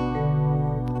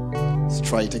 Let's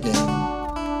try it again.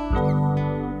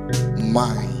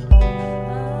 My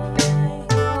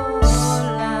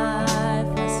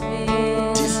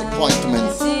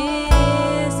disappointments.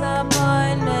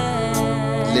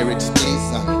 Lyrics,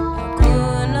 please.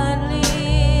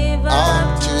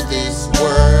 Up to this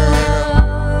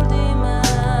world.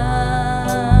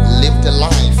 Lived a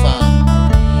life.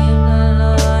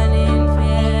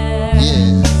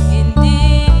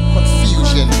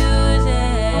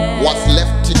 What's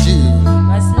left to do?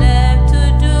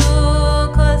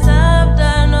 Cause I've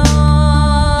done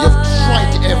all. You've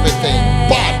tried everything,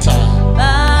 but I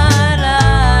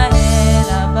heard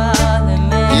about the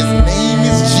man. His name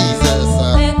is Jesus.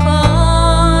 They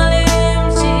call Him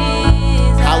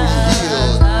Jesus. How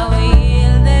He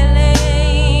healed the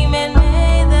lame and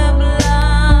made the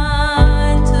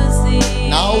blind to see.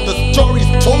 Now the story is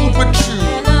told with truth.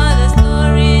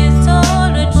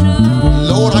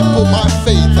 Lord, I put my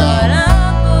faith in. And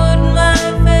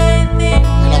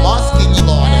I'm asking You,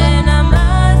 Lord.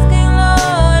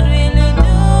 Will You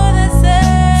do the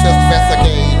same? First verse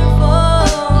again.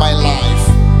 My life.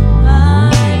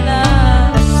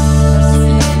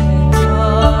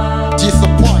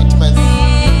 Disappointments.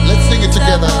 Let's sing it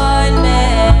together.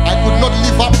 I could not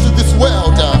live up to this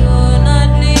world.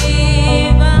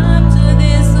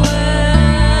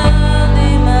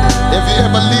 Have you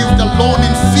ever lived alone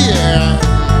in fear?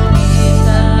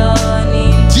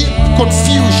 Deep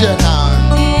confusion.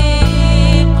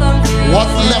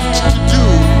 What's left to do?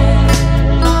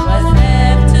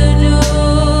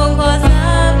 Cause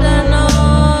I've done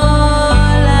all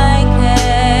I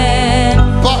can.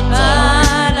 But I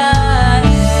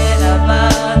heard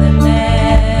about the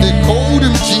man. They called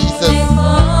Him Jesus.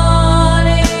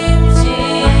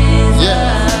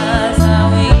 Yes.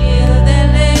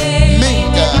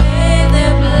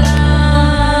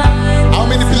 How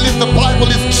many believe the Bible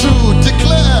is true?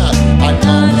 Declare. I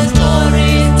know the story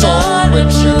told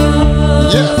with you.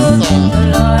 Yes,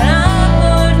 Lord, I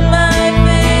put my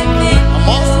faith in. I'm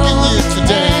asking You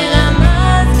today. And I'm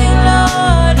asking,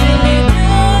 Lord, will You do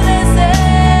the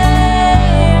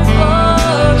same for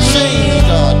me? Change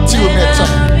God to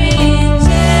me.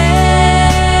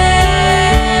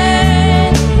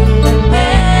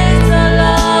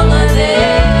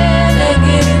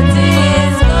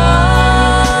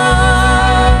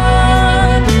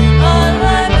 All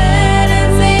my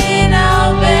burdens in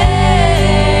our bed.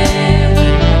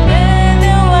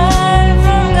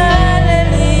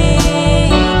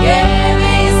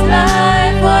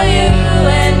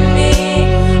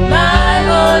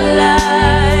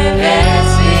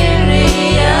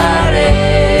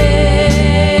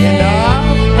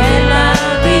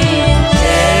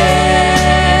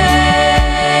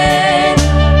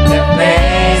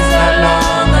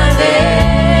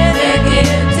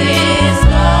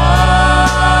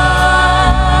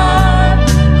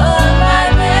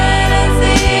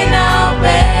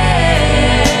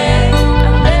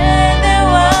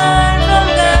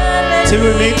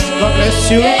 lead. God bless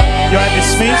you. You are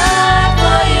dismissed.